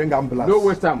go and bring ambulance. No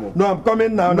waste time. No, I'm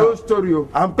coming now. No story.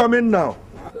 I'm coming now.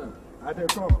 I dey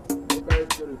come. Okay,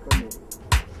 story come.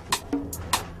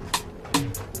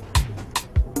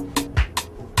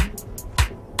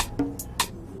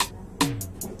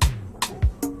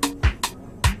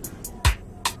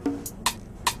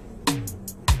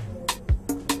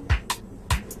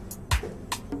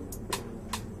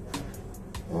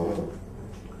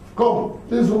 Come,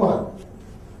 this woman.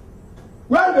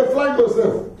 Where they fly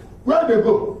yourself? Where they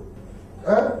go?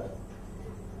 Eh?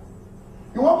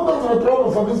 You want to put us in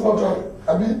trouble for this mortuary,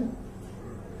 Abi? You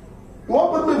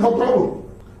want to put me for trouble?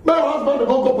 My husband go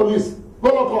call police. Go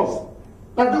lock us.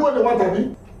 Like the way they want,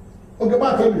 Abi. Okay,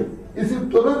 but I tell you. You see,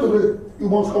 today, you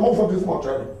must come out for this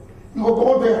mortuary. You go come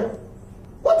out there.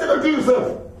 What did you do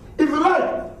yourself? If you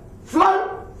like, fly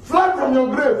from your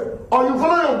grave, or you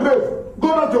follow your grave, go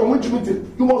down to your witch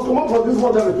meeting. You must come out for this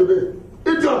mortuary today.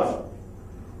 Idiot!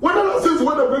 Whenever since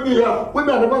when they bring you here, when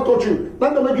I never touch you,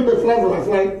 then they make you the fly when I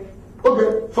fly.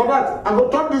 Okay, for that, I go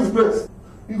turn this place.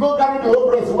 You go carry the whole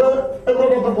place where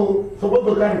every other people supposed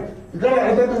to carry. You gotta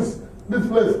enter this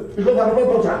place because I never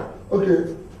touch her.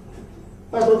 Okay.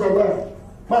 That's what I'm there.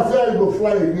 But here you go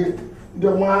fly again.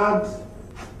 The mad.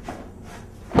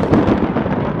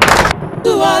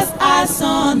 To us our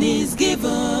son is given.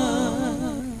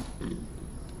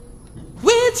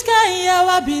 Which can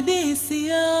yawa be this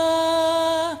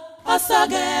year?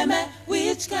 Osageme,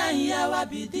 which can yawa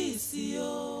be this year?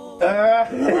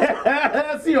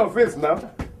 See your face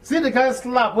now. See the kind of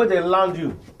slap where they land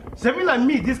you. Seven and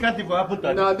me, this kind of thing will happen to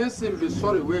you. Now this thing be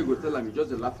sorry where you go tell him, you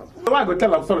just laugh at him. Why I go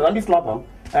tell him sorry, let me slap him.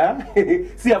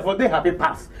 See, I for they happy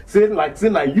pass. Saying like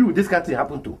you, this kind of thing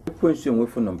happen to. Point you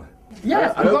phone number.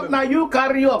 Yes, because now you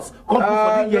carry us.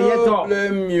 I don't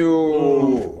blame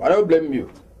you. I don't blame you.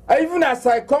 Even as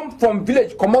I come from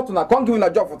village, come out and I can't give you a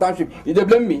job for township, you don't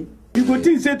blame me. You go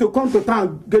think say to come to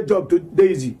town get job to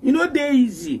easy. You know they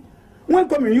easy. When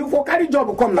coming you for carry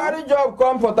job come now. Carry job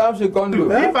come for township come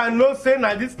do. If I know say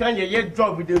now this kind of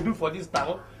job we dey do for this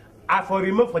town, I for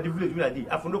remove for the village where I did.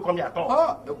 I for no come here at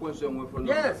all.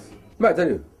 Yes. May I tell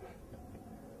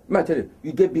you,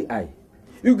 you get big eye.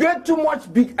 You get too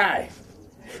much big eye.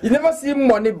 You never see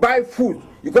money buy food.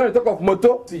 You can't talk of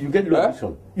motor. See, you get low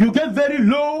ambition. You get very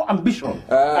low ambition.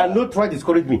 And no try to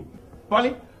discourage me.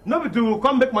 Polly, no be to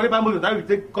come make money buy motor. That will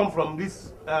take come from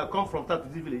town to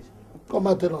this village. Come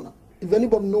and tell her. If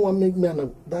anybody know what make me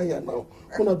and die here now,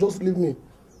 gonna just leave me.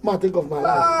 Ma think of my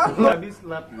life.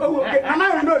 Oh, okay. And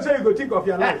now you know say you go think of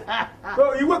your life.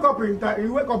 So you wake up late. No,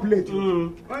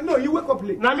 you wake up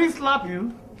late. Now me slap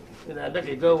you. I bet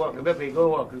you go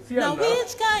work. See now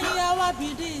which kind yawa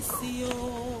be this yo?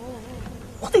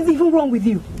 What is even wrong with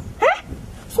you? Eh?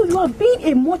 So you are being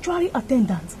a mortuary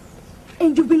attendant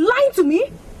and you've been lying to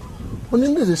me? When you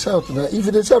need to shout now, if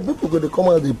they shout, people go to come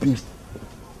out they peep.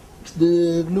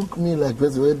 They look me like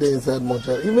person when they inside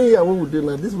mortuary. Even here when we do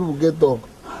now, these people get dog.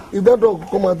 If that dog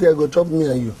come out here, go chop me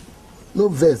and you. No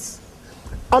verse.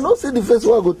 I don't see the face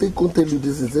where I go take and tell you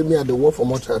this is me at the war for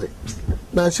mortuary.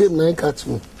 Now shame now catch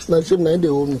me. Now shame now they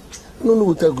hold me. I don't know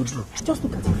what I go do. Just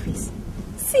look at your face.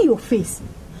 See your face.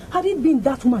 Had it been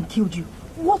that woman killed you,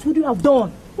 what would you have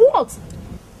done? What?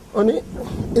 Honey,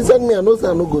 inside me I know say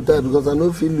I no go die because I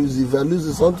no feel lose. If I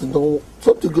lose something go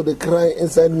to cry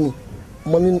inside me.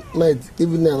 Morning, night,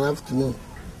 evening and afternoon.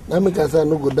 Now make I say I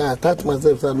no go die. I touch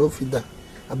myself so I no feel that.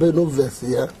 I bet no verse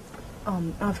here.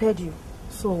 I've heard you.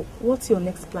 So what's your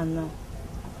next plan now?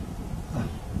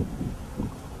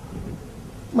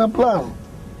 My plan.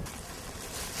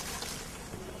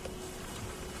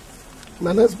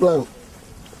 My next plan.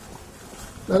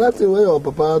 Now that thing where your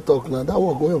papa talk now, that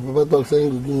work where your papa talk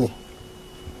saying you give me.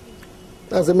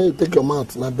 That's the way you take your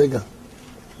mouth, now beggar.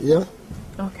 Yeah?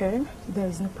 Okay, there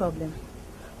is no problem.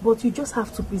 But you just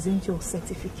have to present your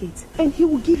certificate and he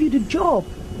will give you the job.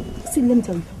 See, let me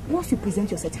tell you, once you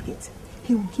present your certificate,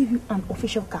 he will give you an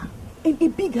official car and a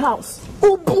big house.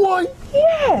 Oh boy!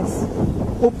 Yes!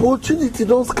 Opportunity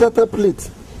don't scatter plate.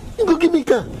 You go give me a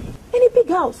car. And a big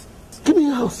house. Give me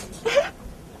a house.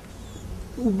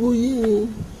 Oh boy!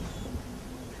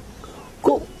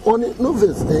 Go on it, no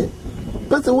verse, eh?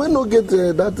 Person when no get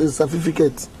that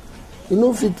certificate, you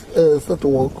know fit start to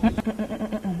work.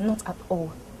 Not at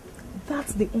all.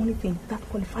 That's the only thing that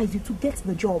qualifies you to get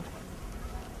the job.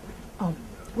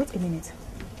 Wait a minute.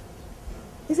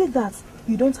 Is it that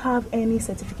you don't have any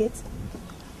certificate?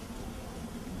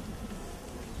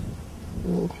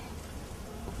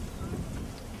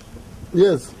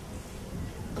 Yes.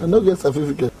 I don't get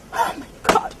certificate. Oh my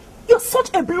God! You're such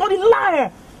a bloody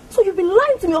liar! So you've been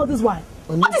lying to me all this while.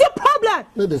 What is your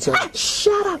problem?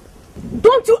 Shut up!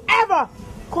 Don't you ever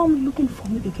come looking for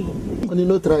me again. When you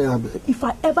know try if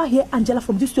I ever hear Angela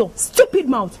from this your stupid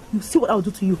mouth, you see what I'll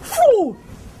do to you. Fool!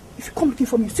 If you come looking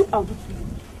for me, see what I'll do to you.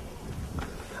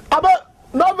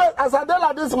 No, but as I tell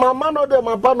like this, my man no there,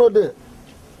 my pa no there.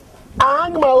 I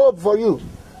hang my hope for you.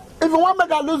 If you want to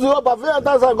make I lose the hope, a few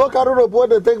times I go carry rope where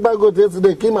they take back go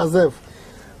yesterday, kill myself.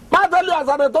 But I tell you as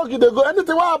I talk you, they go,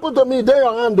 anything what happen to me, they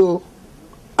your hand though.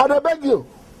 And I beg you.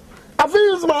 I feel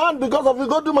use my hand because of you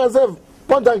go do myself,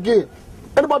 punch and kill.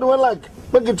 Anybody will like,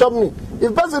 make it chop me.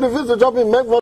 If person refuse to chop me, make for